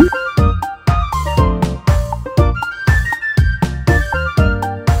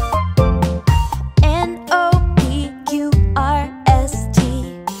 N-O-P-Q-R-S-T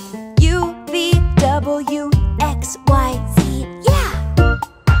U-V-W-X-Y-Z, yeah!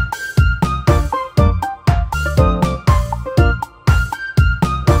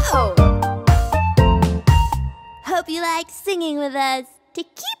 Whoa! Hope you liked singing with us. To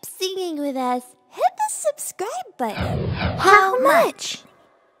keep singing with us, hit the subscribe button. How much?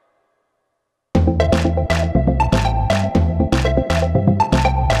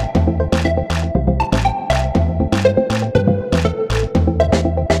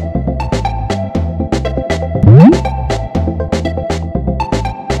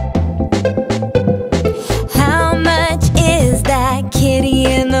 How much is that kitty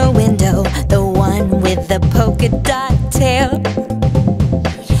in the window? The one with the polka dot tail.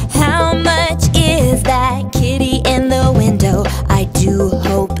 How much is that kitty in the window? I do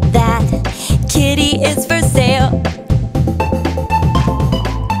hope that kitty is for sale.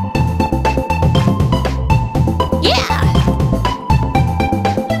 Yeah!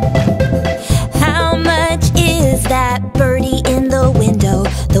 How much is that birdie in the window?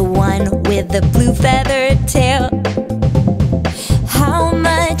 The one with the blue feathered tail. How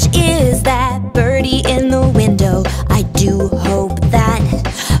much is that birdie in the window? I do hope that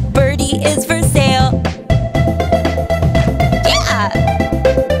birdie is for sale. Yeah!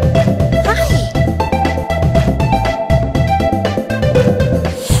 Hi!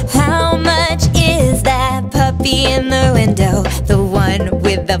 How much is that puppy in the window? The one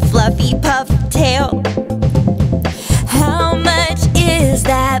with the fluffy puff tail. How much is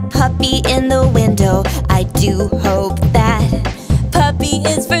that puppy in the window? I do hope that puppy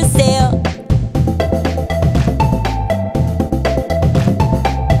is for sale.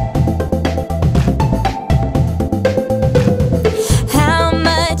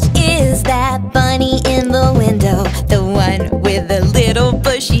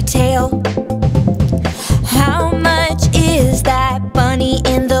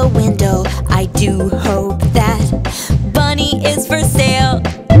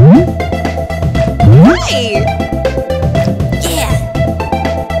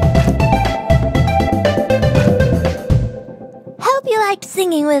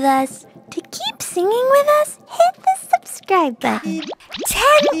 us. To keep singing with us, hit the subscribe button.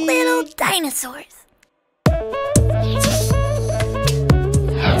 10 little dinosaurs.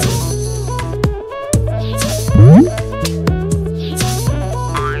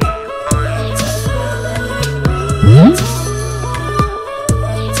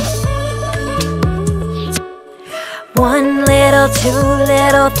 One little, two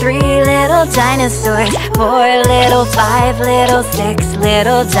little, three little dinosaurs. 4 little, 5 little, 6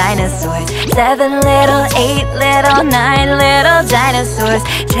 little dinosaurs. 7 little, 8 little, 9 little dinosaurs.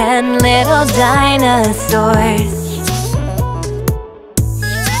 10 little dinosaurs.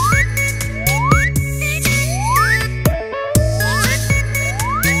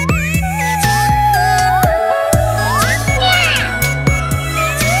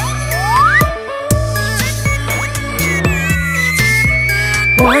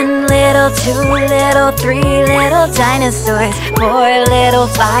 One little, 2 little, 3 little dinosaurs. 4 little,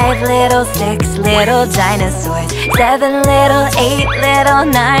 5 little, 6 little dinosaurs. 7 little, 8 little,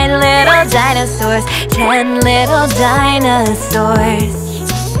 9 little dinosaurs. 10 little dinosaurs.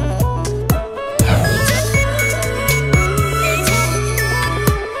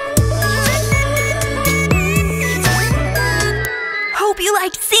 Hope you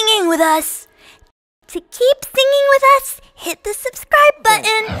liked singing with us. To keep singing with us, hit the subscribe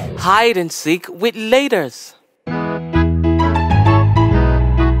button. Hide and seek with laters.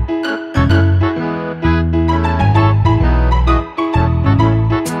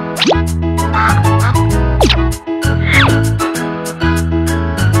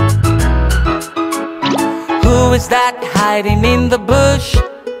 Who is that hiding in the bush?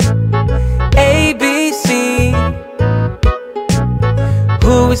 A, B, C.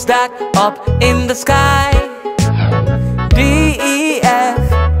 Who is that up in the sky? D, E, F.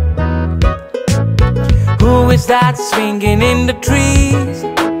 Who is that swinging in the trees?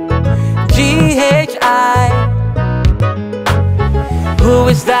 G, H, I. Who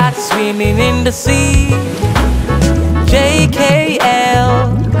is that swimming in the sea? J, K,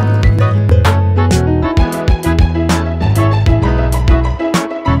 L.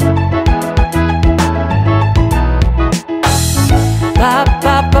 Pa,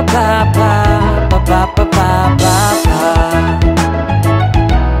 pa, pa, pa, pa, pa, pa, pa, pa, pa.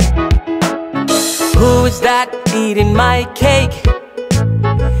 Who is that eating my cake?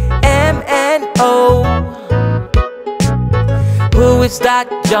 M, N, O. Who is that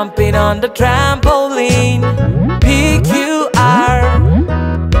jumping on the trampoline? P, Q, R.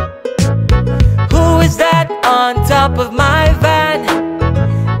 Who is that on top of my van?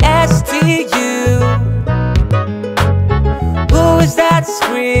 S, T, U. Who is that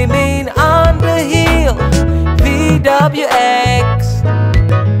screaming on the hill? V, W, X.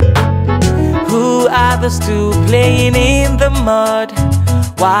 Who are those two playing in the mud?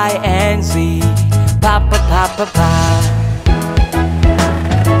 Y and Z. Pa, pa, pa, pa, pa.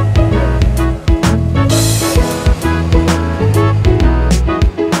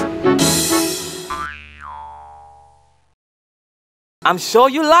 I'm sure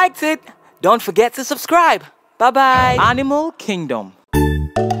you liked it. Don't forget to subscribe. Bye-bye. Animal Kingdom.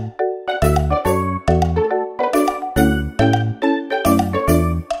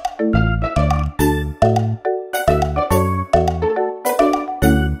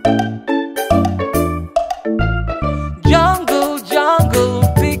 Jungle, jungle,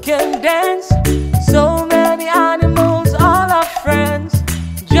 pick and dance. So many animals, all our friends.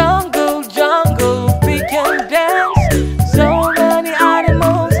 Jungle, jungle, pick and dance. So many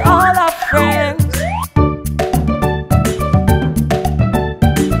animals, all our friends.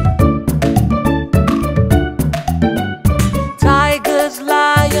 Tigers,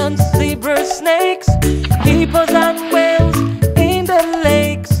 lions, zebras, snakes, hippos and whales in the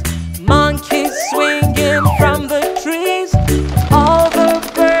lakes. Monkeys swinging from the trees. All the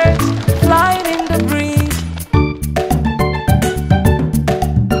birds flying in the breeze.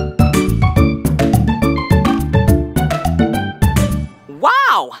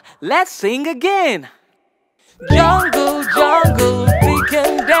 Wow! Let's sing again. Jungle, jungle, pick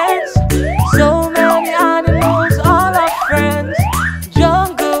and dance. So many animals, all our friends.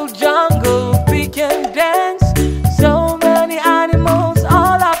 Jungle, jungle, pick and dance. So many animals,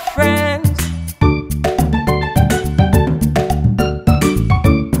 all our friends.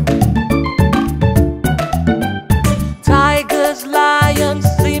 Tigers, lions,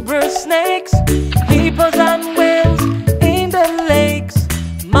 zebras, snakes, hippos and whales in the lakes.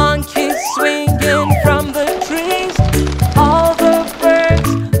 Monkeys swinging from the trees. All the birds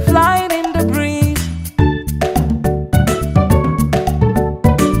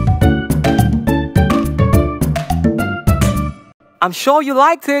I'm sure you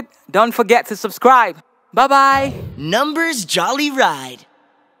liked it. Don't forget to subscribe. Bye-bye. Numbers Jolly Ride.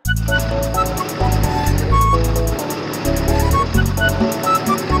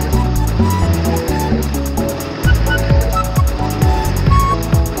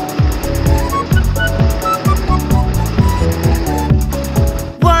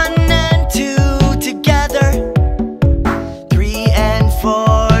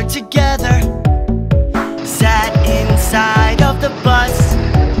 Inside of the bus,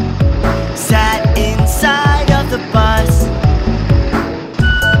 sat inside of the bus.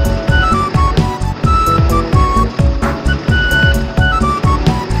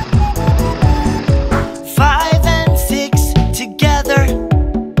 5 and 6 together,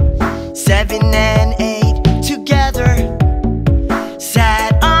 7 and 8 together,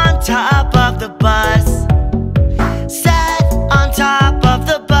 sat on top of the bus, sat on top of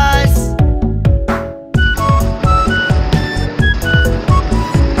the bus.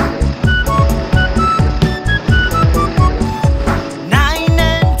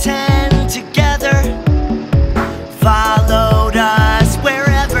 4llowed us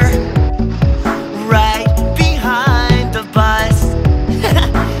wherever, right behind the bus,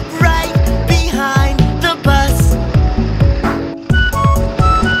 right behind the bus.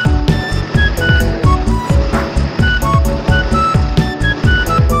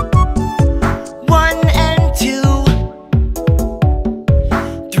 1 and 2,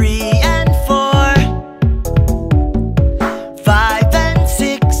 3 and 4, 5 and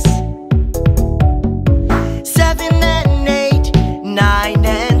 6, 7 and 8, 9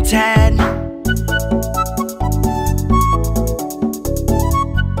 and 10.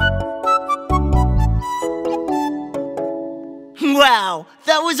 Wow,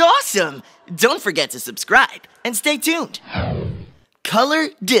 that was awesome! Don't forget to subscribe and stay tuned. Color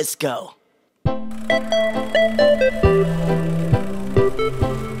Disco.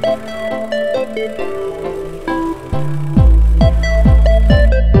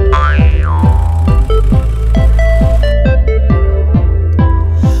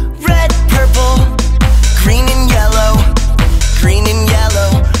 Red, purple, green and yellow, green and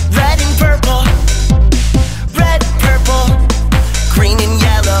yellow, red and purple. Red, purple, green and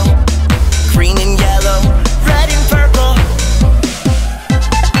yellow, green and yellow, red and purple.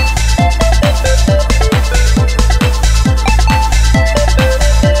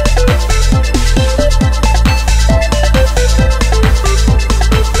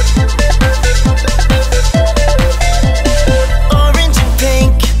 Orange and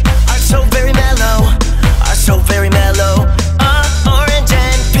pink are so very mellow, are so very mellow. Orange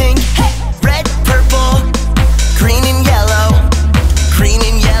and pink, hey! Red, purple, green and yellow,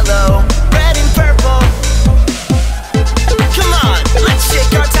 red and purple. Come on, let's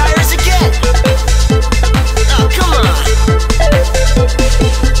shake our tires again. Oh, come on.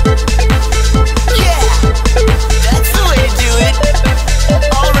 Yeah, that's the way to do it.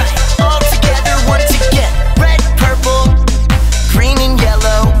 All right, all together once again. Red, purple, green and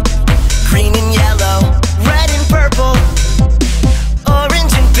yellow, red and purple.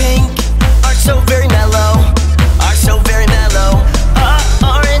 Orange and pink are so very mellow, are so very mellow.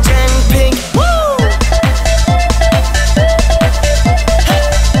 Orange and pink, woo!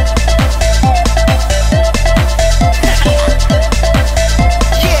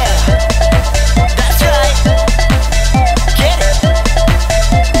 Yeah, that's right. Get it?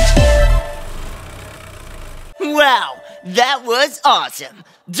 Wow, that was awesome.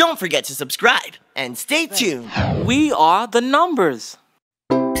 Don't forget to subscribe and stay tuned. We are the numbers.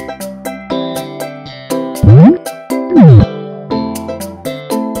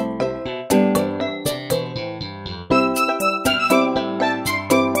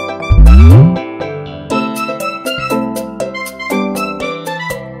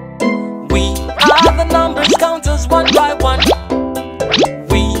 We are the numbers, counters one by one.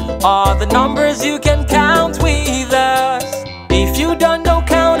 We are the numbers you can count with us. If you don't know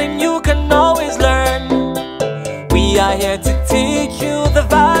counting, you can always learn. We are here to teach you the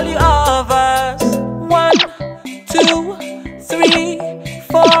value of us. 1, 2, 3,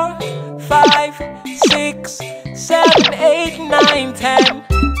 4, 5, 6, 7, 8, 9, 10.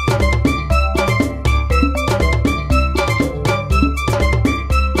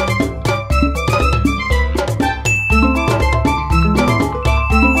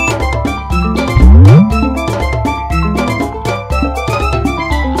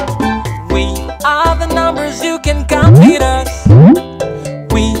 You can count with us.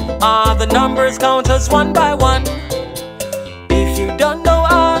 We are the numbers, count us one by one. If you don't know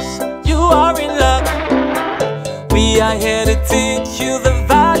us, you are in luck. We are here to teach you the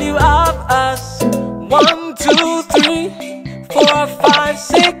value of us. 1, 2, 3, 4,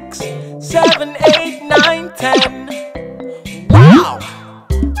 10. Wow!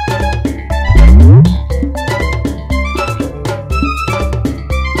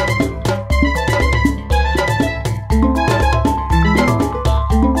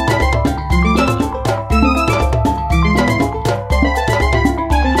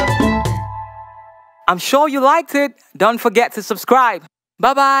 I'm sure you liked it. Don't forget to subscribe.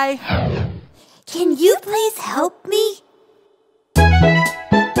 Bye-bye. Can you please help me?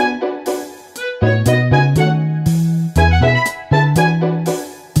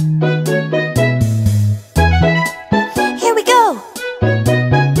 Here we go.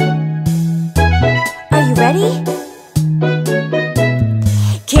 Are you ready?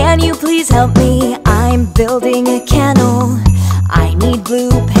 Can you please help me? I'm building a kennel. I need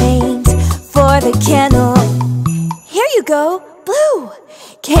blue paint for the kennel. Here you go, blue.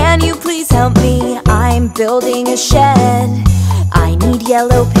 Can you please help me? I'm building a shed. I need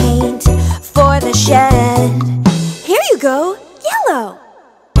yellow paint for the shed. Here you go, yellow.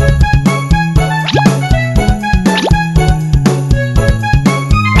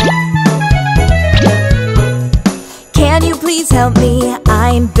 Can you please help me?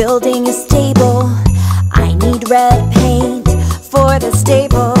 I'm building a stable. I need red paint for the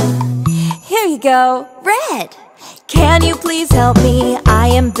stable. Here you go, red. Can you please help me? I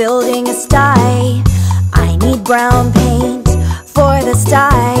am building a sty. I need brown paint for the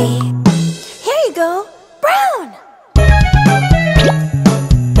sty. Here you go, brown.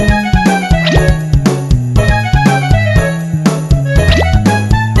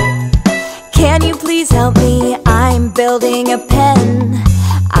 Can you please help me? I'm building a pen.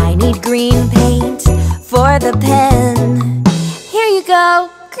 I need green paint for the pen. Here you go,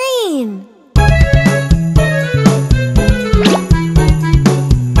 green.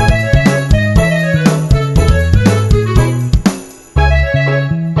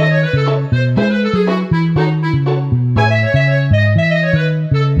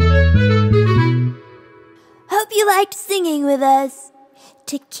 Hope you liked singing with us.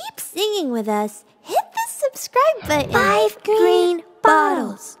 To keep singing with us, hit the subscribe button. 5 green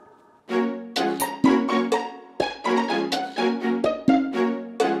bottles.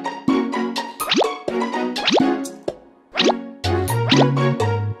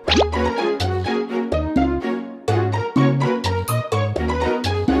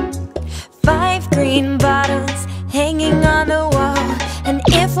 Green bottles hanging on the wall. And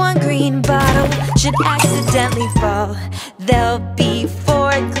if one green bottle should accidentally fall, there'll be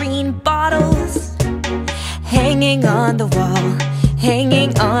 4 green bottles hanging on the wall,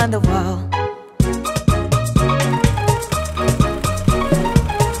 hanging on the wall.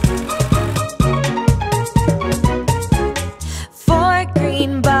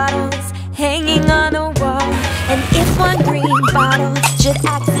 Hanging on the wall. And if one green bottle should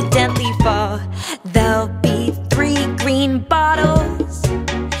accidentally fall, there'll be 3 green bottles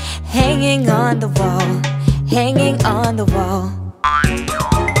hanging on the wall, hanging on the wall.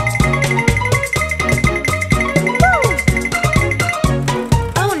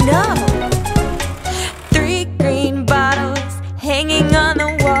 Oh no! 3 green bottles hanging on the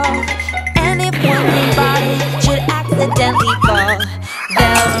wall. And if one green bottle should accidentally fall,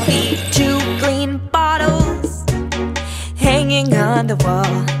 there'll be 2 green bottles hanging on the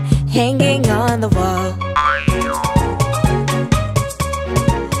wall, hanging on the wall.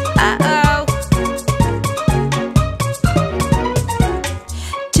 Uh-oh.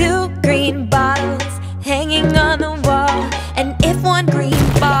 2 green bottles hanging on the wall. And if one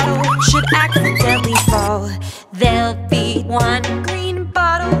green bottle should accidentally fall, there'll be 1 green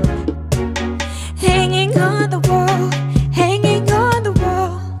bottle hanging on the wall, hanging on the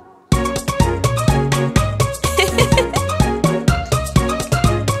wall.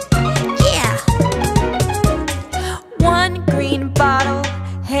 Yeah. 1 green bottle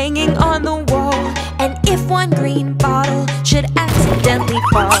hanging on the wall. And if 1 green bottle should accidentally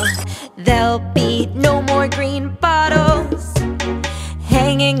fall, there'll be no more green bottles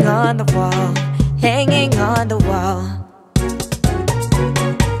hanging on the wall, hanging on the wall.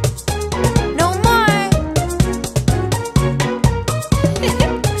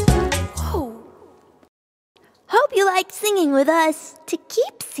 Hope you liked singing with us. To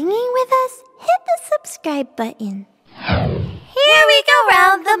keep singing with us, hit the subscribe button. Here we go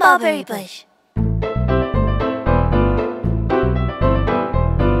round the mulberry bush.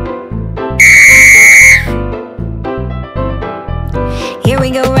 Here we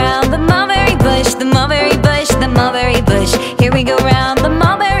go round the mulberry bush, the mulberry bush, the mulberry bush. Here we go round the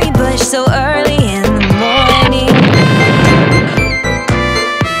mulberry bush so early in the morning.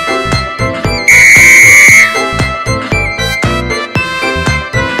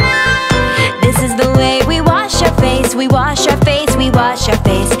 This is the way we walk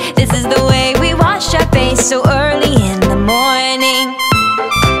is the way we wash our face so early in the morning.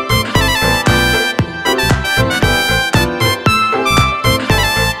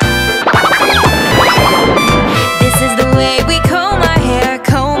 This is the way we comb our hair,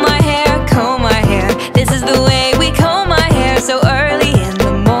 comb our hair, comb our hair. This is the way we comb our hair so early in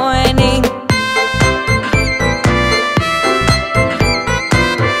the morning.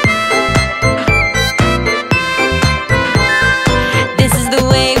 This is the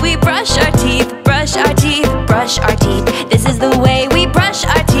way we brush our teeth, brush our teeth, brush our teeth. This is the way we brush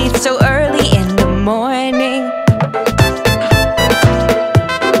our teeth so early in the morning.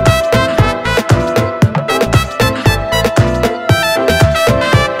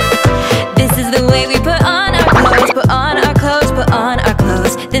 This is the way we put on our clothes, put on our clothes, put on our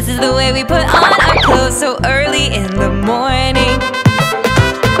clothes. This is the way we put on our clothes so early in the morning.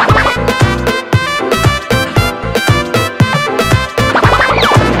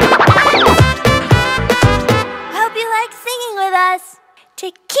 Hope you like singing with us. To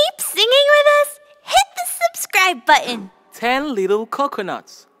keep singing with us, hit the subscribe button. 10 little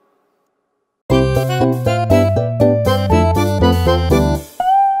coconuts.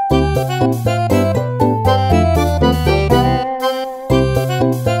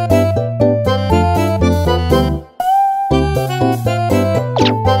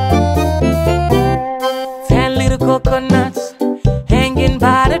 Coconuts hanging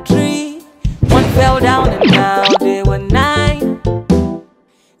by the tree. One fell down and now there were 9.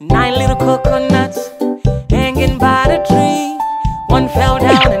 9 little coconuts hanging by the tree. One fell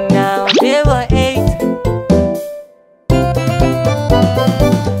down and now there were 8.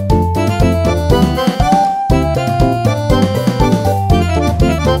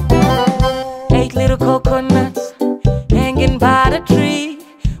 8 little coconuts hanging by the tree.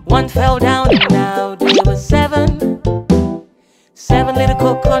 One fell down and now there were 7. 7 little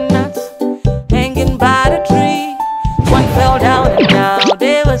coconuts hanging by the tree. One fell down and now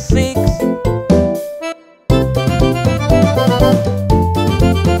there were 6.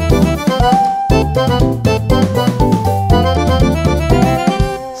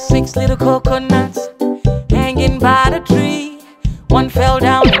 6 little coconuts hanging by the tree. One fell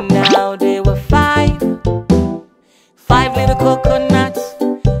down and now there were 5. 5 little coconuts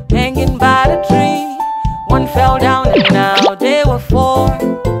hanging by the tree. One fell down and now there were 4.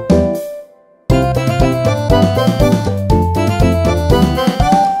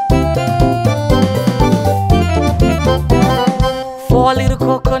 4 little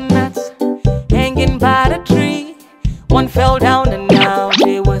coconuts hanging by the tree. One fell down and now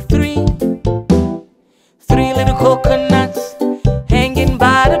there were 3. 3 little coconuts hanging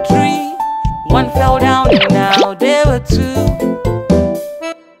by the tree. One fell down and now there were 2.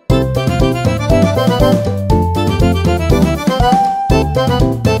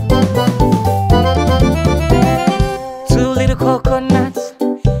 2 little coconuts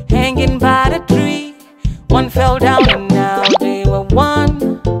hanging by the tree. One fell down and now there were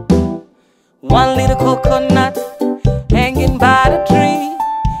 1. 1 little coconut hanging by the tree.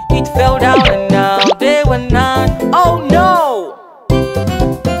 It fell down and now there were none. Oh no!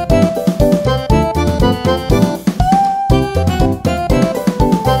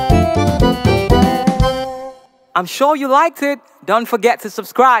 I'm sure you liked it. Don't forget to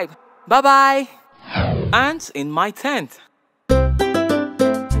subscribe. Bye-bye. Ants in my tent.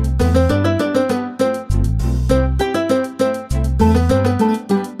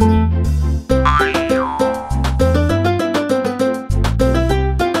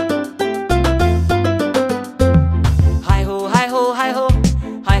 Hi-ho, hi-ho, hi-ho.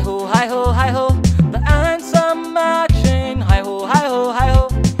 Hi-ho, hi-ho, hi-ho. The ants are marching. Hi-ho, hi-ho, hi-ho.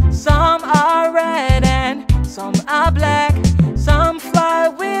 Some are red and some are black. Some fly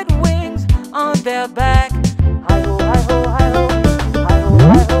with wings on their back. Hi-ho, hi-ho, hi-ho. Hi-ho,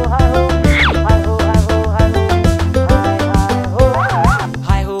 hi-ho, hi-ho. Hi-ho, hi-ho, hi-ho.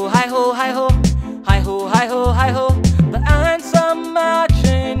 Hi-ho, hi-ho, hi-ho. Hi-ho, hi-ho, hi-ho. The ants are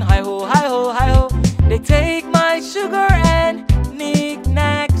marching. Hi-ho, hi-ho, hi-ho. They take my sugar and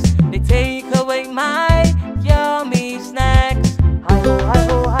knick-knacks. They take away my yummy snacks. Hi-ho,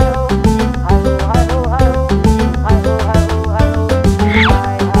 hi-ho, hi-ho. Hi-ho, hi-ho, hi-ho. Hi-ho, hi-ho, hi-ho.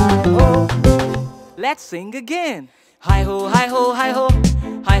 Hi-ho. Let's sing again. Hi-ho, hi-ho, hi-ho.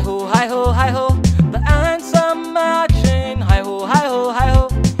 Hi-ho, hi-ho, hi-ho. The ants are marching. Hi-ho, hi-ho, hi-ho.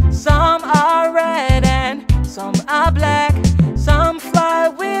 Some are red and some are black. Some fly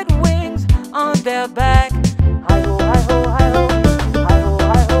with wings on their back. Hi-ho, hi-ho, hi-ho. Hi-ho,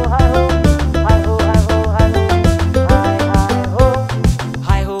 hi-ho, hi-ho. Hi-ho, hi-ho, hi-ho. Hi-ho.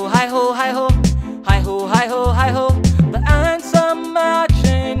 Hi-ho, hi-ho, hi-ho. Hi-ho, hi-ho, hi-ho. The ants are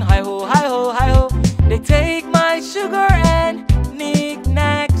marching. Hi-ho,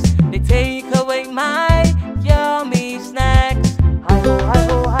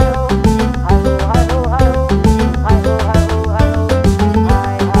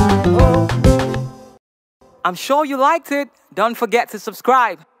 I'm sure you liked it. Don't forget to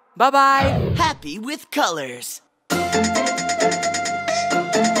subscribe. Bye-bye. Happy with colors.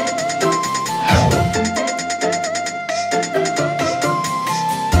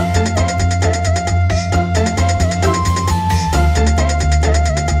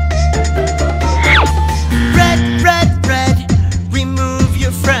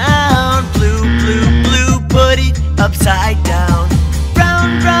 Upside down,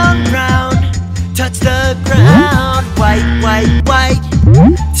 brown, brown, brown. Touch the ground, white, white, white.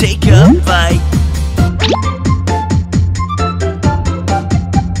 Take a bite.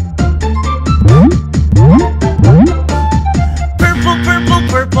 Purple, purple,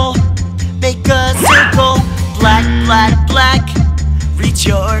 purple. Make a circle. Black, black, black. Reach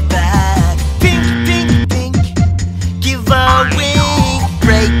your back. Pink, pink, pink. Give a wink.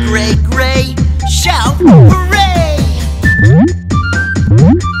 Gray, gray, gray. Shout, hooray!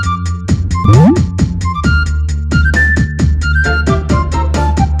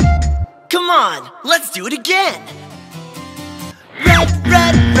 Come on, let's do it again. Red,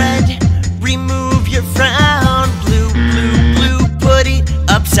 red, red, remove your frown. Blue, blue, blue, put it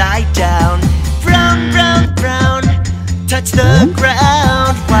upside down. Brown, brown, brown, touch the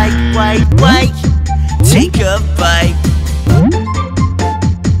ground. White, white, white, take a bite.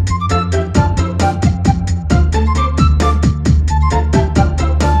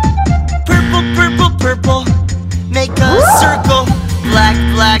 Purple, purple, purple, make a circle. Black,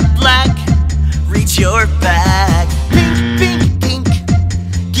 black, black, reach your back. Pink, pink, pink,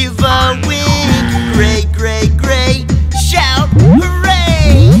 give a wink. Gray, gray, gray, shout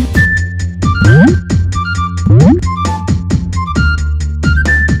hooray!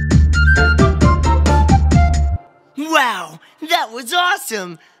 Wow, that was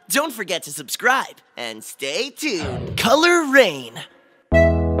awesome! Don't forget to subscribe and stay tuned. Color Rain.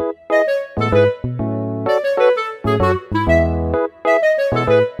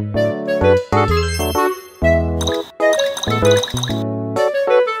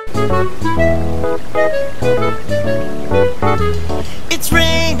 It's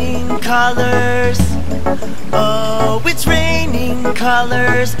raining colors. Oh, it's raining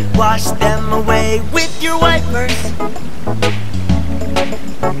colors. Wash them away with your wipers.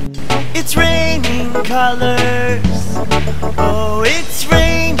 It's raining colors. Oh, it's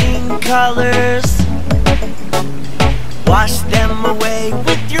raining colors. Wash them away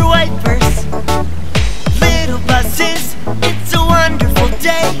with your wipers. Little buses, it's a wonderful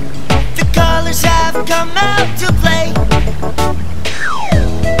day. The colors have come out to play.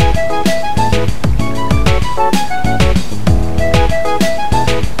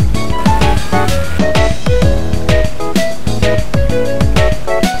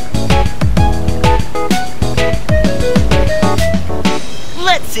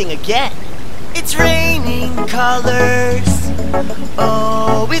 Let's sing again. It's raining colors.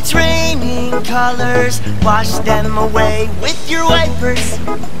 Oh, it's raining colors. Wash them away with your wipers.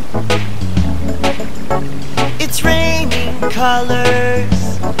 It's raining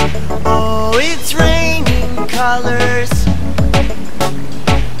colors. Oh, it's raining colors.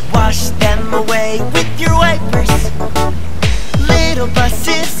 Wash them away with your wipers. Little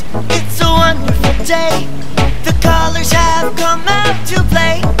buses, it's a wonderful day. The colors have come out to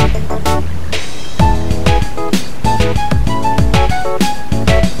play.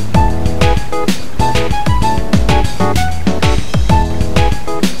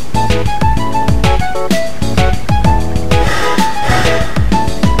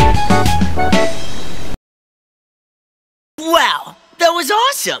 Wow, that was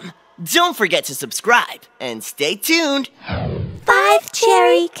awesome! Don't forget to subscribe and stay tuned. 5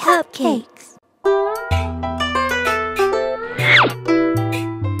 cherry cupcakes.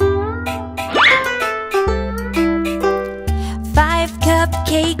 5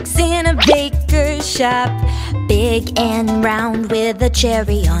 cupcakes in a baker's shop, big and round with a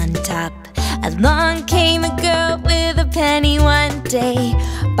cherry on top. Along came a girl with a penny one day,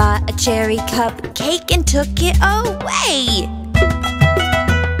 bought a cherry cupcake and took it away.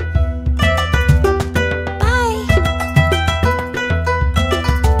 Bye.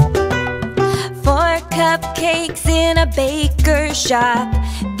 4 cupcakes in a baker's shop,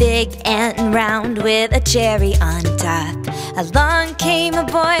 big and round with a cherry on top. Along came a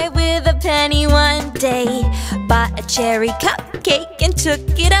boy with a penny one day, bought a cherry cupcake and took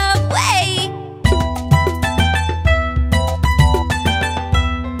it away.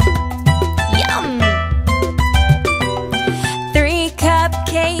 Yum! 3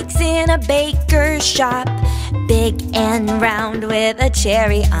 cupcakes in a baker's shop, big and round with a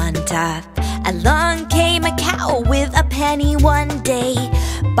cherry on top. Along came a cow with a penny one day,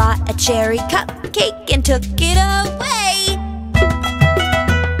 bought a cherry cupcake cupcake and took it away.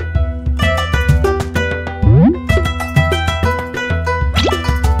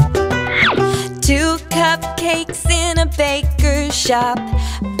 2 cupcakes in a baker's shop,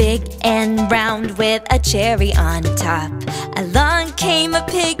 big and round with a cherry on top. Along came a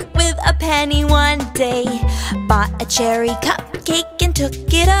pig with a penny one day, bought a cherry cupcake and took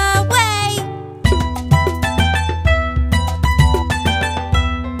it away.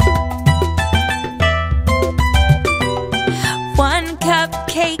 1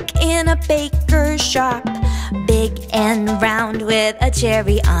 cupcake in a baker's shop, big and round with a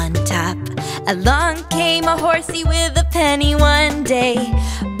cherry on top. Along came a horsey with a penny one day,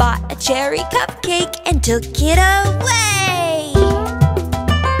 bought a cherry cupcake and took it away.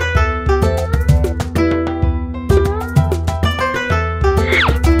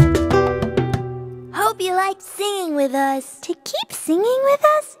 Hope you liked singing with us. To keep singing with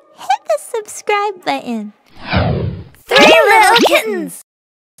us, hit the subscribe button. 3 little kittens.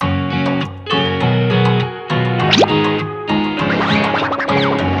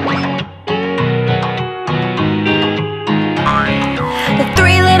 The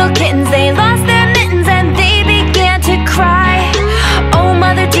 3 little kittens, they lost their mittens and they began to cry. Oh,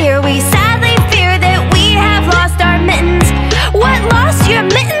 mother dear, we sadly fear that we have lost our mittens. What, lost your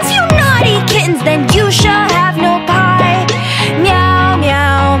mittens, you naughty kittens? Then you shall have no pie. Meow,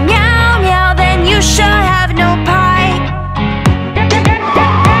 meow, meow, meow, then you shall have no pie.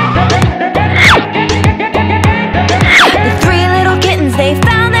 The 3 little kittens, they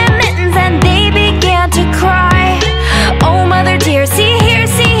found their mittens and they began to cry. Oh, mother dear, see here,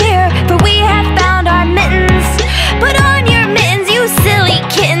 for we have found our mittens. Put on your mittens, you silly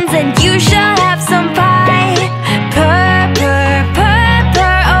kittens, and you shall have some pie. Purr, purr, purr,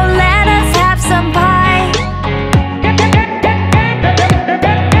 purr, oh, let us have some pie.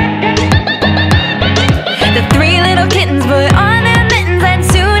 The 3 little kittens put on their mittens and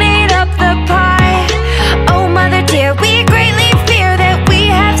soon ate up the pie. Oh, mother dear, we greatly fear that we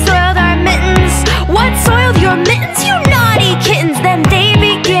have soiled our mittens. What soiled your mittens, you naughty kittens? Then they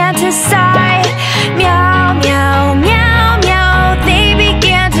began to sigh. Meow, meow, meow, meow, they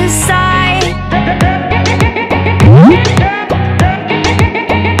began to sigh.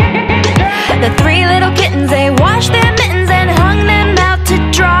 The 3 little kittens, they washed their mittens and hung them out to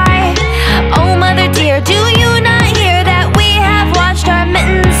dry. Oh, mother dear, do you not hear that we have washed our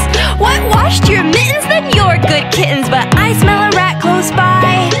mittens? What, washed your mittens? Then you're good kittens, but I smell a rat close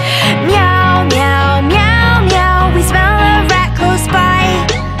by. Meow, meow, meow, meow, we smell a rat close by.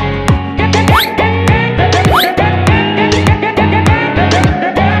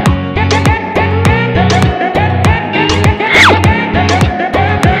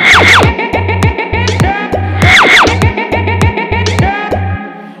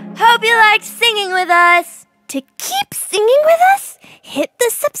 Hope you liked singing with us. To keep singing with us, hit the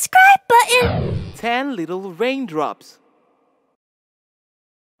subscribe button. 10 little raindrops.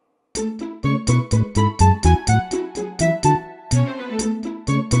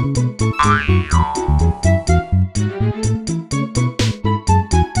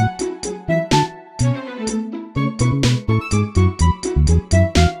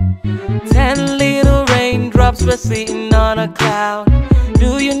 Raindrops were sitting on a cloud.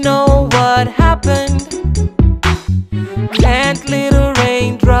 Do you know what happened? 10th little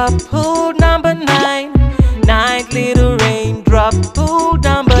raindrop pulled number 9. 9th little raindrop pulled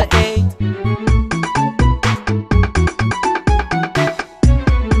number 8.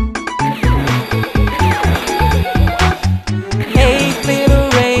 8th little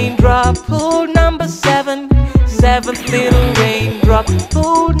raindrop pulled number 7. 7th little raindrop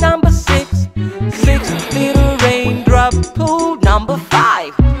pulled number 6. 6th little raindrop pulled number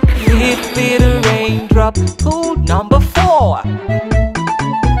 5. 5th little raindrop pulled number 4.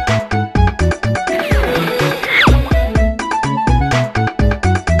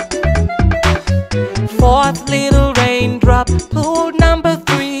 4th little raindrop pulled number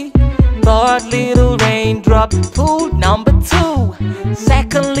 3. 3rd little raindrop pulled number 2.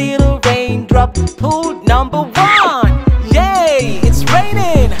 2nd little raindrop pulled number 1. Yay! It's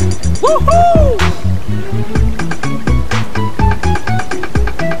raining! Woohoo!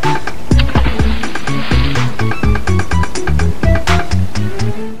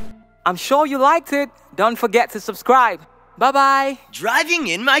 I'm sure you liked it. Don't forget to subscribe. Bye-bye. Driving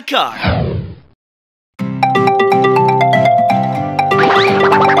in my car.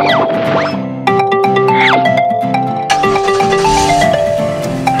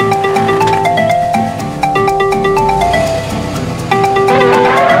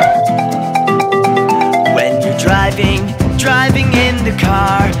 When you're driving in in the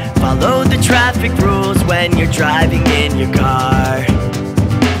car. Follow the traffic rules when you're driving in your car.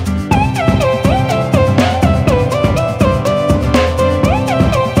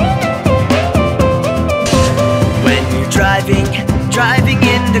 When you're driving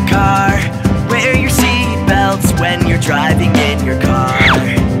in the car, wear your seat belts when you're driving in your car.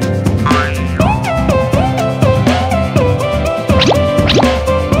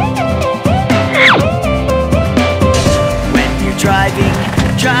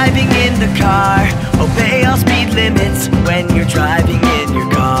 Driving in the car, obey all speed limits when you're driving in your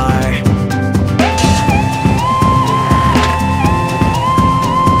car.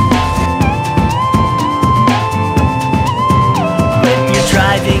 When you're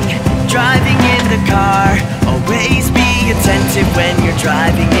driving in the car, always be attentive when you're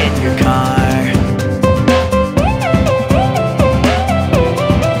driving in your car.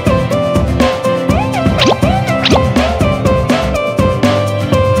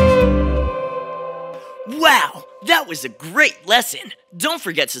 Wow, that was a great lesson. Don't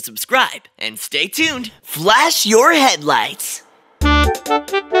forget to subscribe and stay tuned. Flash your headlights.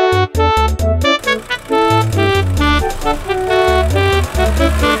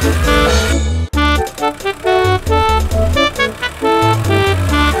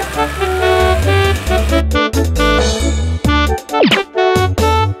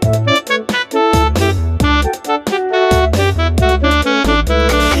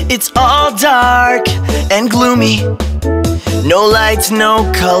 It's all dark and gloomy, no lights,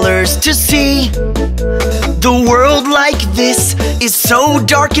 no colors to see. The world like this is so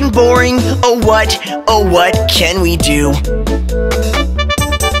dark and boring. Oh what can we do?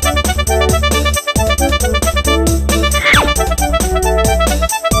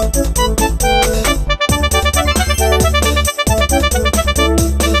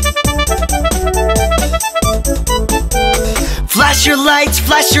 Flash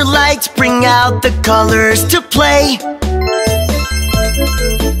your lights, bring out the colors to play.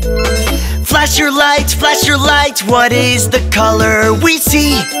 Flash your lights, what is the color we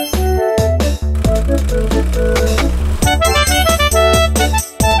see?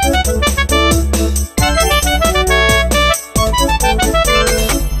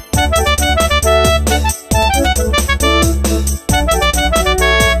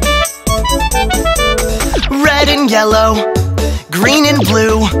 Red and yellow, green and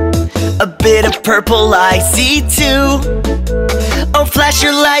blue, a bit of purple I see too. Oh, flash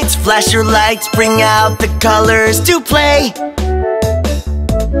your lights, bring out the colors to play.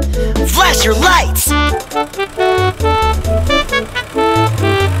 Flash your lights!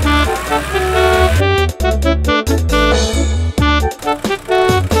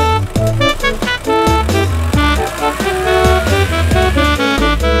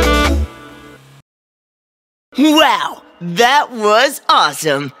 Wow, that was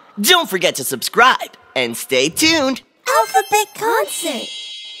awesome! Don't forget to subscribe and stay tuned. Alphabet Concert.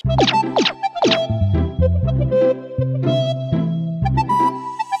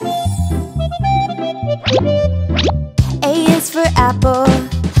 A is for apple,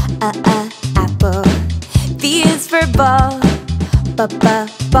 apple. B is for ball,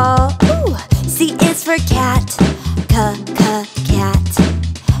 ball. Ooh. C is for cat, cat.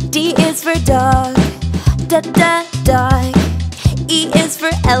 D is for dog, dog. E is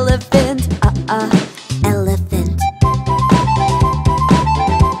for elephant, elephant.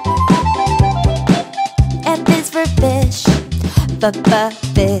 F is for fish,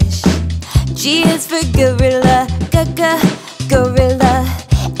 fish. G is for gorilla, gorilla.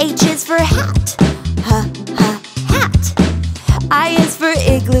 H is for hat, hat. I is for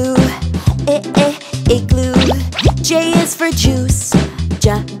igloo, igloo. J is for juice,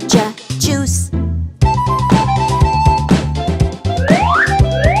 juice.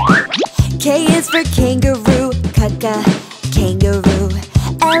 K is for kangaroo, kangaroo.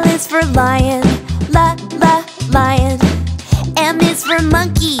 L is for lion, lion. M is for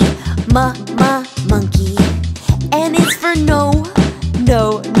monkey, monkey. N is for no.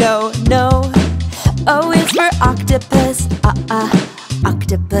 O is for octopus,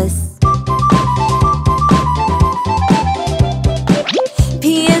 octopus.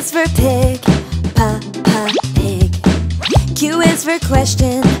 P is for pig, pig. Q is for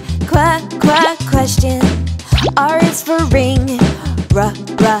question, question. R is for ring,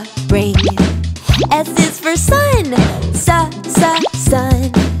 ring. S is for sun,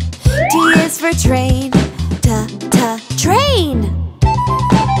 sun. T is for train, train.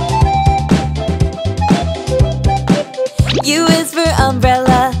 U is for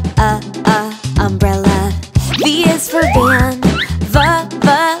umbrella, umbrella. V is for van,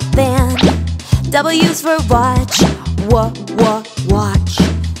 van. W is for watch, watch.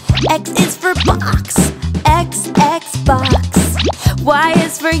 X is for box, X, X, box. Y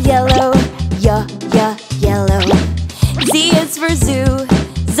is for yellow, yellow. Z is for zoo,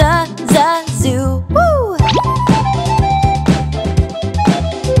 Z, zoo. Woo!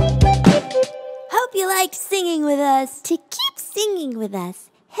 Hope you liked singing with us. To keep singing with us,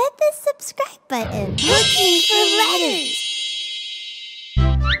 hit the subscribe button. Looking for letters.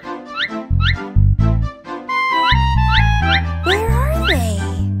 Where are they?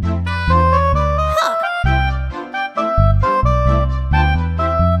 Huh.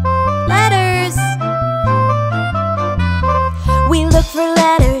 Letters. We look for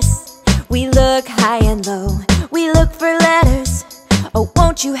letters. We look high and low. We look for letters. Oh,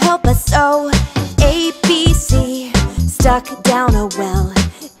 won't you help us? Oh, A, B, C, stuck down a well.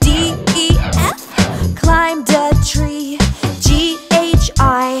 D, E, F, climbed a tree. G, H,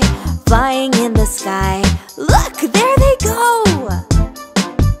 I, flying in the sky. Look, there they go!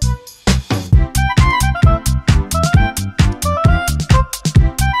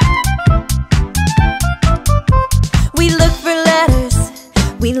 We look for letters.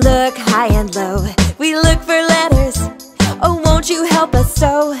 We look high and low. We look for letters. Oh, won't you help us?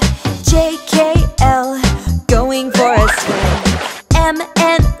 So J, K, L, going for a swim. M,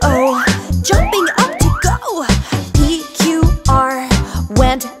 N, O, jumping up to go. P, Q, R,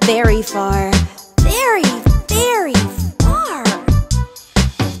 went very far. Very, very far.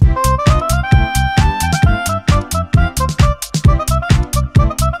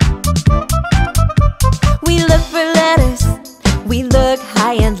 We look for letters. We look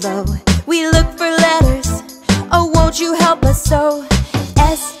high and low. We look for letters. Oh, won't you help us? So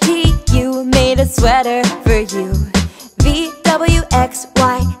S, T, U, made a sweater for you. V, W, X,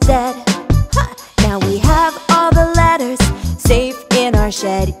 Y, Z. Huh. Now we have all the letters safe in our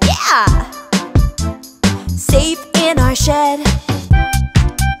shed. Yeah! Safe in our shed.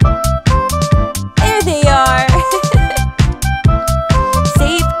 There they are.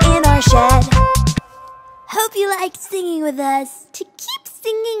 Safe in our shed. Hope you liked singing with us. To keep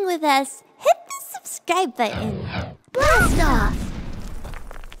singing with us, hit the subscribe button. Blast off!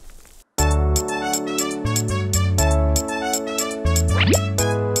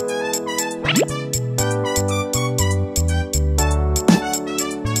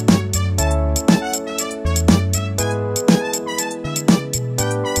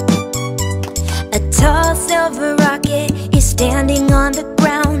 A tall silver rocket is standing on the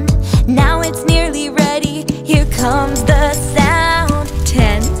ground. Now it's nearly ready. Here comes the sound.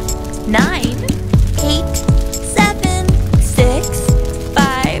 10, 9, 8, 7, 6,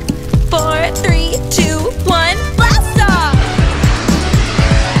 5, 4, 3, 2, 1. Blast off!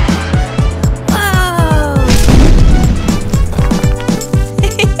 Whoa!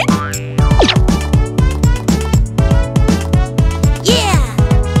 Yeah!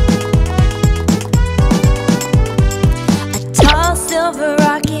 A tall silver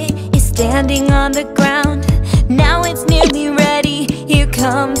rocket is standing on the ground. Now it's nearly ready. Here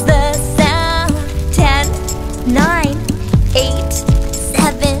comes the sound. 10, 9, 8,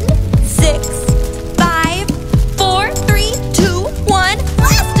 7, 6, 5, 4, 3, 2, 1.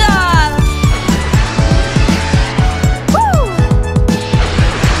 Blast off! Woo!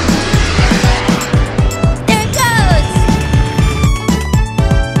 There it goes!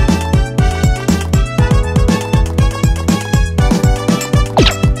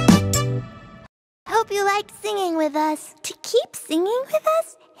 Hope you liked singing with us. To keep singing with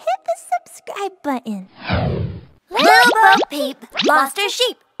us, hit the subscribe button. Little Bo Peep lost her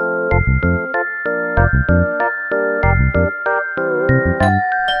sheep.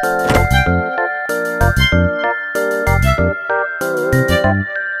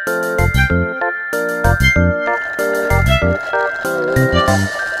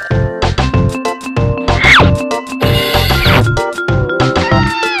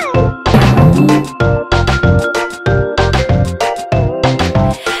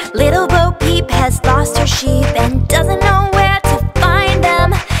 Little Bo Peep has lost her sheep and doesn't know where to find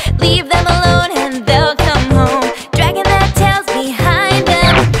them. Leave them alone and they'll come home.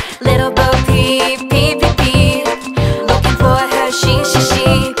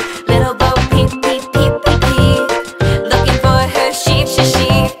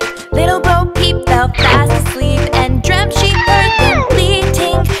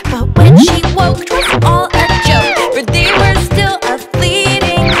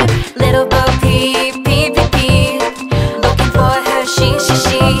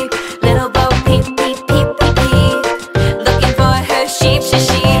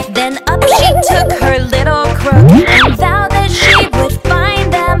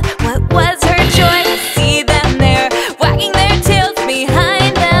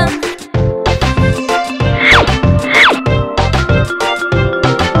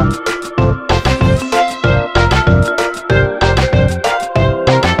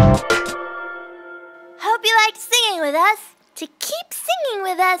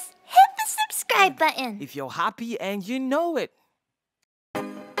 subscribe button. if you're happy and you know it.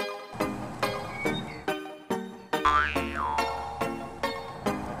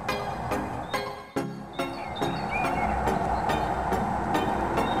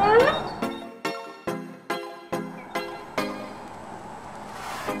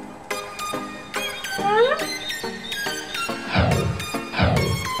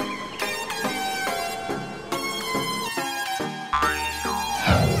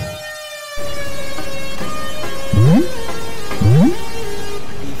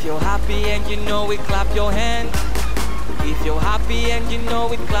 If you're happy and you know it, clap your hands. If you're happy and you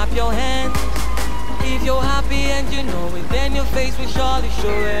know it, clap your hands. If you're happy and you know it, then your face will surely show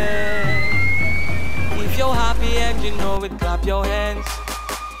it. If you're happy and you know it, clap your hands.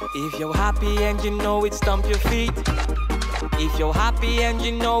 If you're happy and you know it, stomp your feet. If you're happy and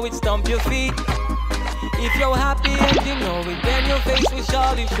you know it, stomp your feet. If you're happy and you know it, then your face will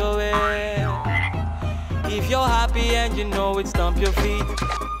surely show it. If you're happy and you know it, stomp your feet.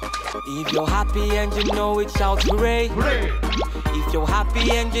 If you're happy and you know it, shout hooray. If you're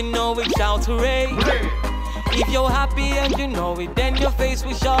happy and you know it, shout hooray. If you're happy and you know it, then your face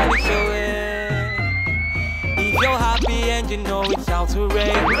will surely show it. If you're happy and you know it, shout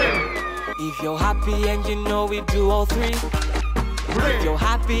hooray. If you're happy and you know it, do all three. If you're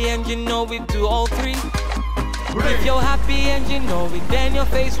happy and you know it, do all three. If you're happy and you know it, then your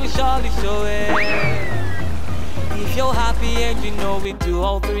face will surely show it. If you're happy and you know it, do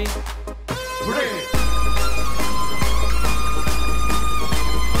all three.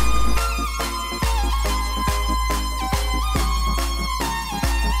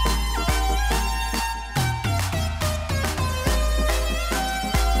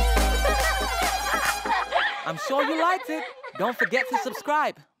 I'm sure you liked it. Don't forget to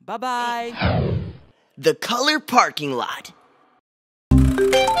subscribe. Bye-bye. The Color Parking Lot.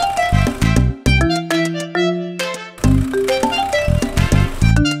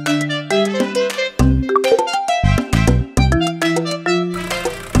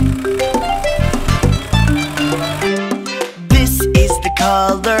 This is the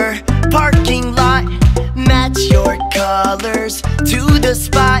color parking lot. Match your colors to the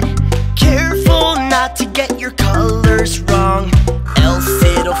spot. Careful not to get your colors wrong, else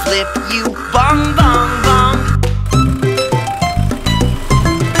it'll flip you bong bong bong.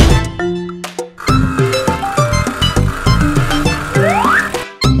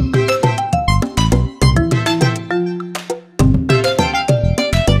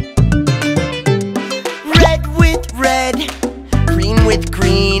 Red with red, green with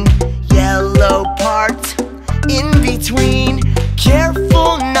green, yellow part in between.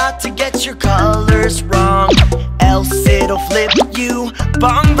 Careful not to get your colors wrong, else it'll flip you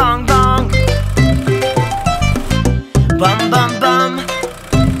bong bong bong. Bum bum bum.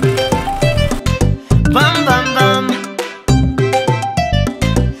 Bum bum bum.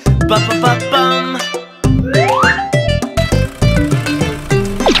 Bum bum bum bum.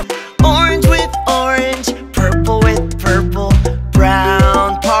 Orange with orange, purple with purple,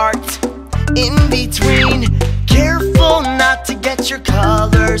 brown part in between. Careful not to get your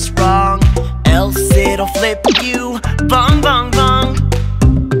colors wrong, else it'll flip you bong bong bong.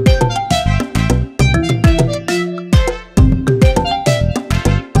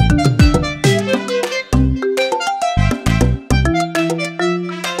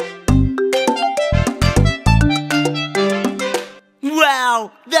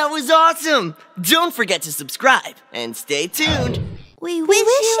 Wow, that was awesome! Don't forget to subscribe and stay tuned. We wish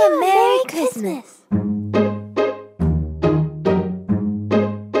you a Merry Christmas.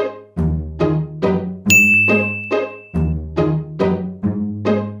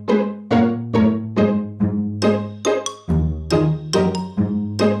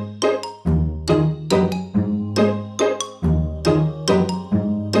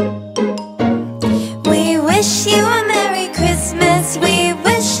 We wish you a Merry Christmas. We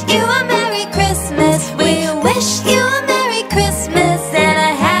wish you a Merry Christmas. We wish you a Merry Christmas and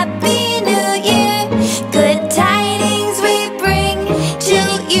a Happy New Year. Good tidings we bring to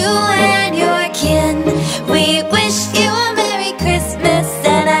you and your kin. We wish you a Merry Christmas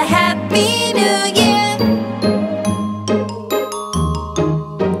and a Happy New Year.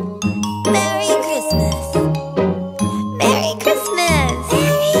 Merry Christmas. Merry Christmas.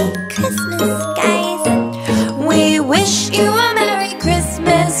 Merry Christmas, guys. We wish you a Merry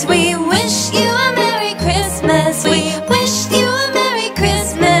Christmas. We wish you a Merry Christmas. We wish you a Merry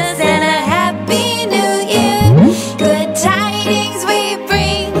Christmas and a Happy New Year. Good tidings we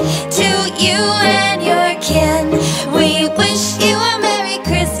bring to you and your kin. We wish you a Merry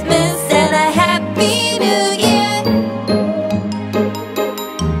Christmas and a Happy New Year.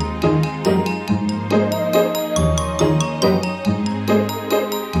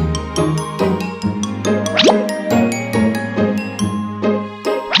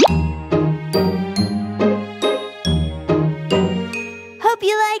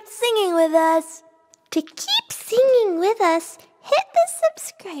 liked singing with us. To keep singing with us, hit the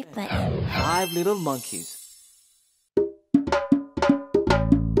subscribe button. 5 little monkeys.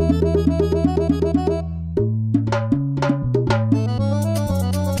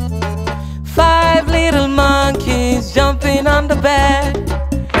 Five little monkeys jumping on the bed.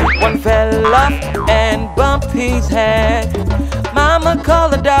 One fell off and bumped his head. Mama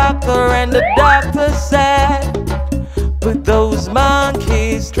called the doctor and the doctor said, put those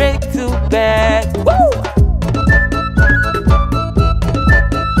monkeys straight to bed. Woo!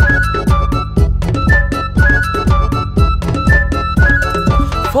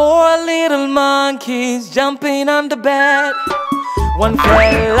 Four little monkeys jumping on the bed. One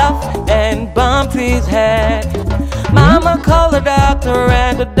fell off and bumped his head. Mama called the doctor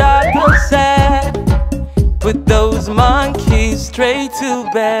and the doctor said, put those monkeys straight to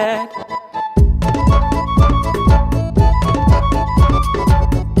bed.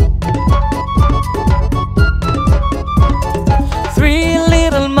 Three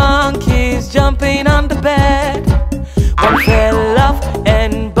little monkeys jumping on the bed. One fell off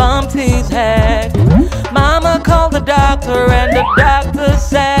and bumped his head. Mama called the doctor and the doctor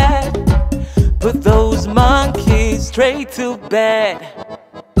said, put those monkeys straight to bed.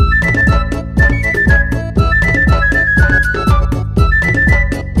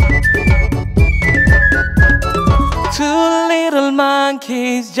 Two little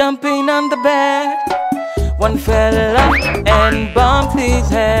monkeys jumping on the bed. One fell off and bumped his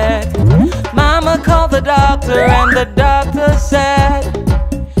head. Mama called the doctor and the doctor said,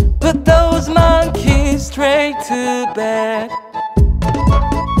 put those monkeys straight to bed.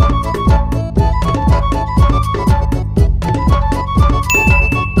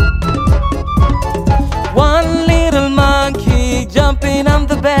 One little monkey jumping on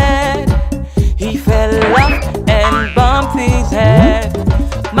the bed. He fell off and bumped his head.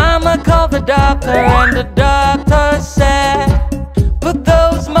 Mama called the doctor and the doctor said, put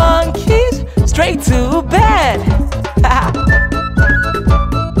those monkeys straight to bed.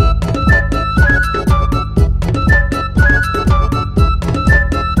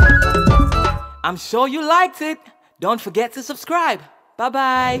 I'm sure you liked it. Don't forget to subscribe.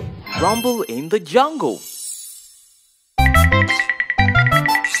 Bye-bye. Rumble in the jungle.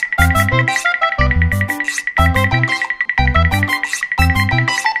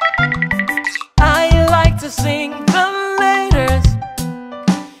 I like to sing the laters.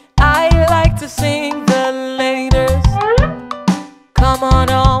 I like to sing the laters. Come on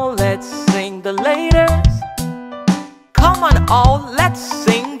all, let's sing the laters. Come on all, let's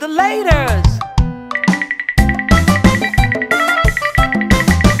sing the laters.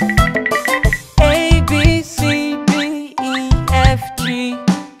 A, B, C, D, E, F, G,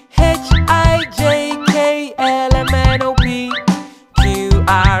 H, I, J, K, L, M, N, O, P, Q,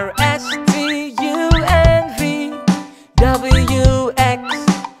 R, S, T, U, N, V, W, X,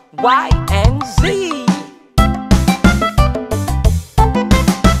 Y, and Z.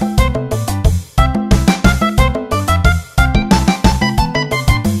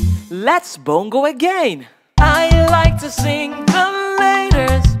 Let's bongo again. I like to sing the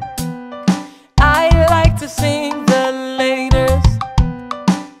laters. I like to sing the laters.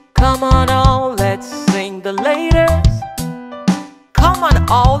 Come on all, let's sing the laters. Come on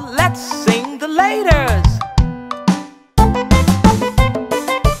all, let's sing the laters.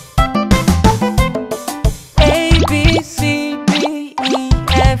 A, B, C, D, E,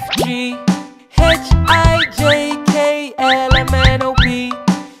 F, G, H, I, J, K, L, M, N, O, P,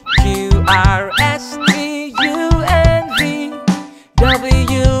 Q, R, S, T, U, N, V,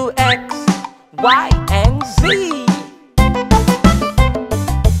 W, X, Y, and Z.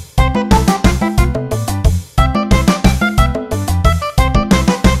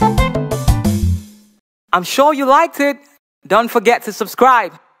 I'm sure you liked it. Don't forget to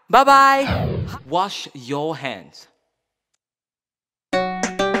subscribe. Bye-bye. Wash your hands.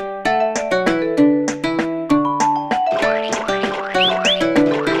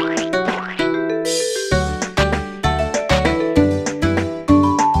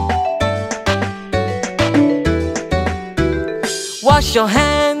 Wash your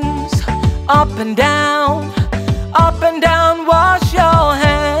hands up and down, wash your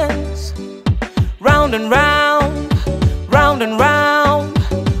hands. Round and round, round and round,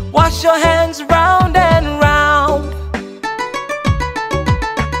 wash your hands round and round.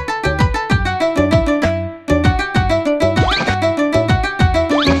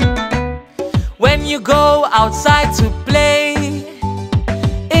 When you go outside to play,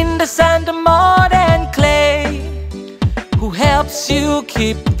 in the sand, the mud and clay, who helps you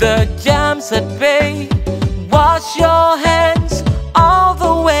keep the germs at bay? Wash your hands all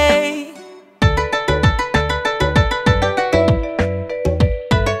the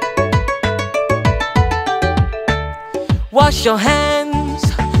Wash your hands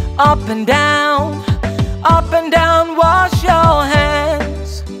up and down, wash your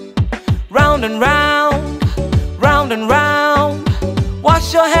hands. Round and round, round and round,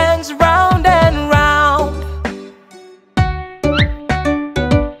 wash your hands round and round.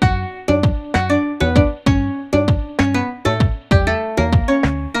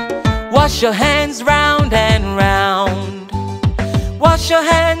 Wash your hands round and round, wash your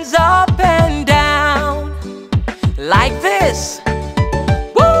hands up and down, like this.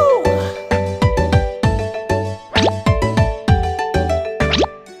 Woo!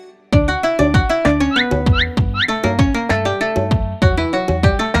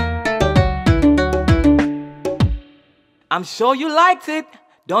 I'm sure you liked it.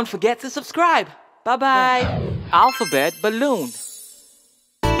 Don't forget to subscribe. Bye-bye. Alphabet balloon.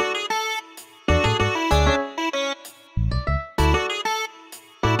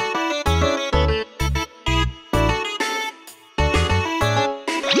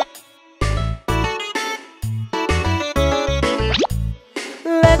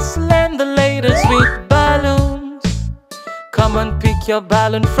 Let's land the latest with balloons. Come and pick your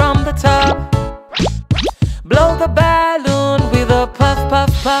balloon from the top. Blow the balloon with a puff,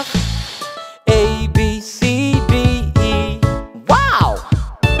 puff, puff. A, B, C, D, E. Wow!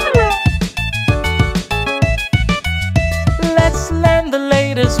 Let's land the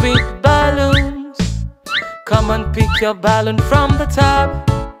latest with balloons. Come and pick your balloon from the top.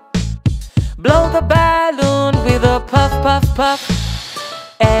 Blow the balloon with a puff, puff, puff.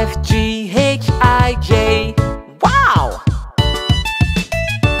 F, G, H, I, J. Wow!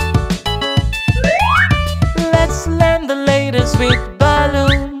 Let's land the latest with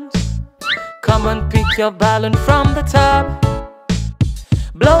balloons. Come and pick your balloon from the top.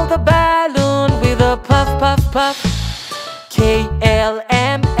 Blow the balloon with a puff, puff, puff. K, L,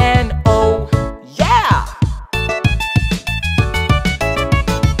 M, N, O. Yeah!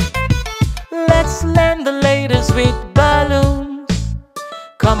 Let's land the latest with balloons.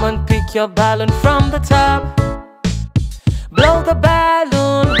 Come and pick your balloon from the top. Blow the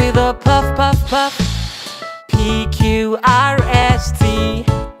balloon with a puff, puff, puff. P, Q, R, S, T.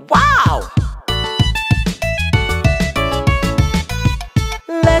 Wow!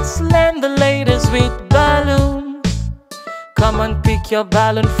 Let's land the latest with balloons. Come and pick your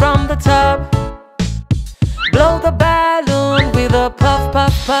balloon from the top. Blow the balloon with a puff,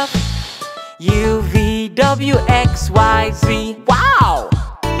 puff, puff. U, V, W, X, Y, Z. Wow!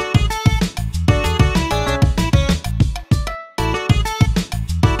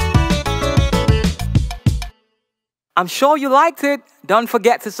 I'm sure you liked it. Don't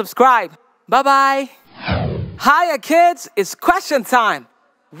forget to subscribe. Bye-bye. Hiya, kids. It's question time.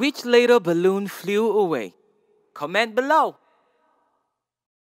 Which little balloon flew away? Comment below.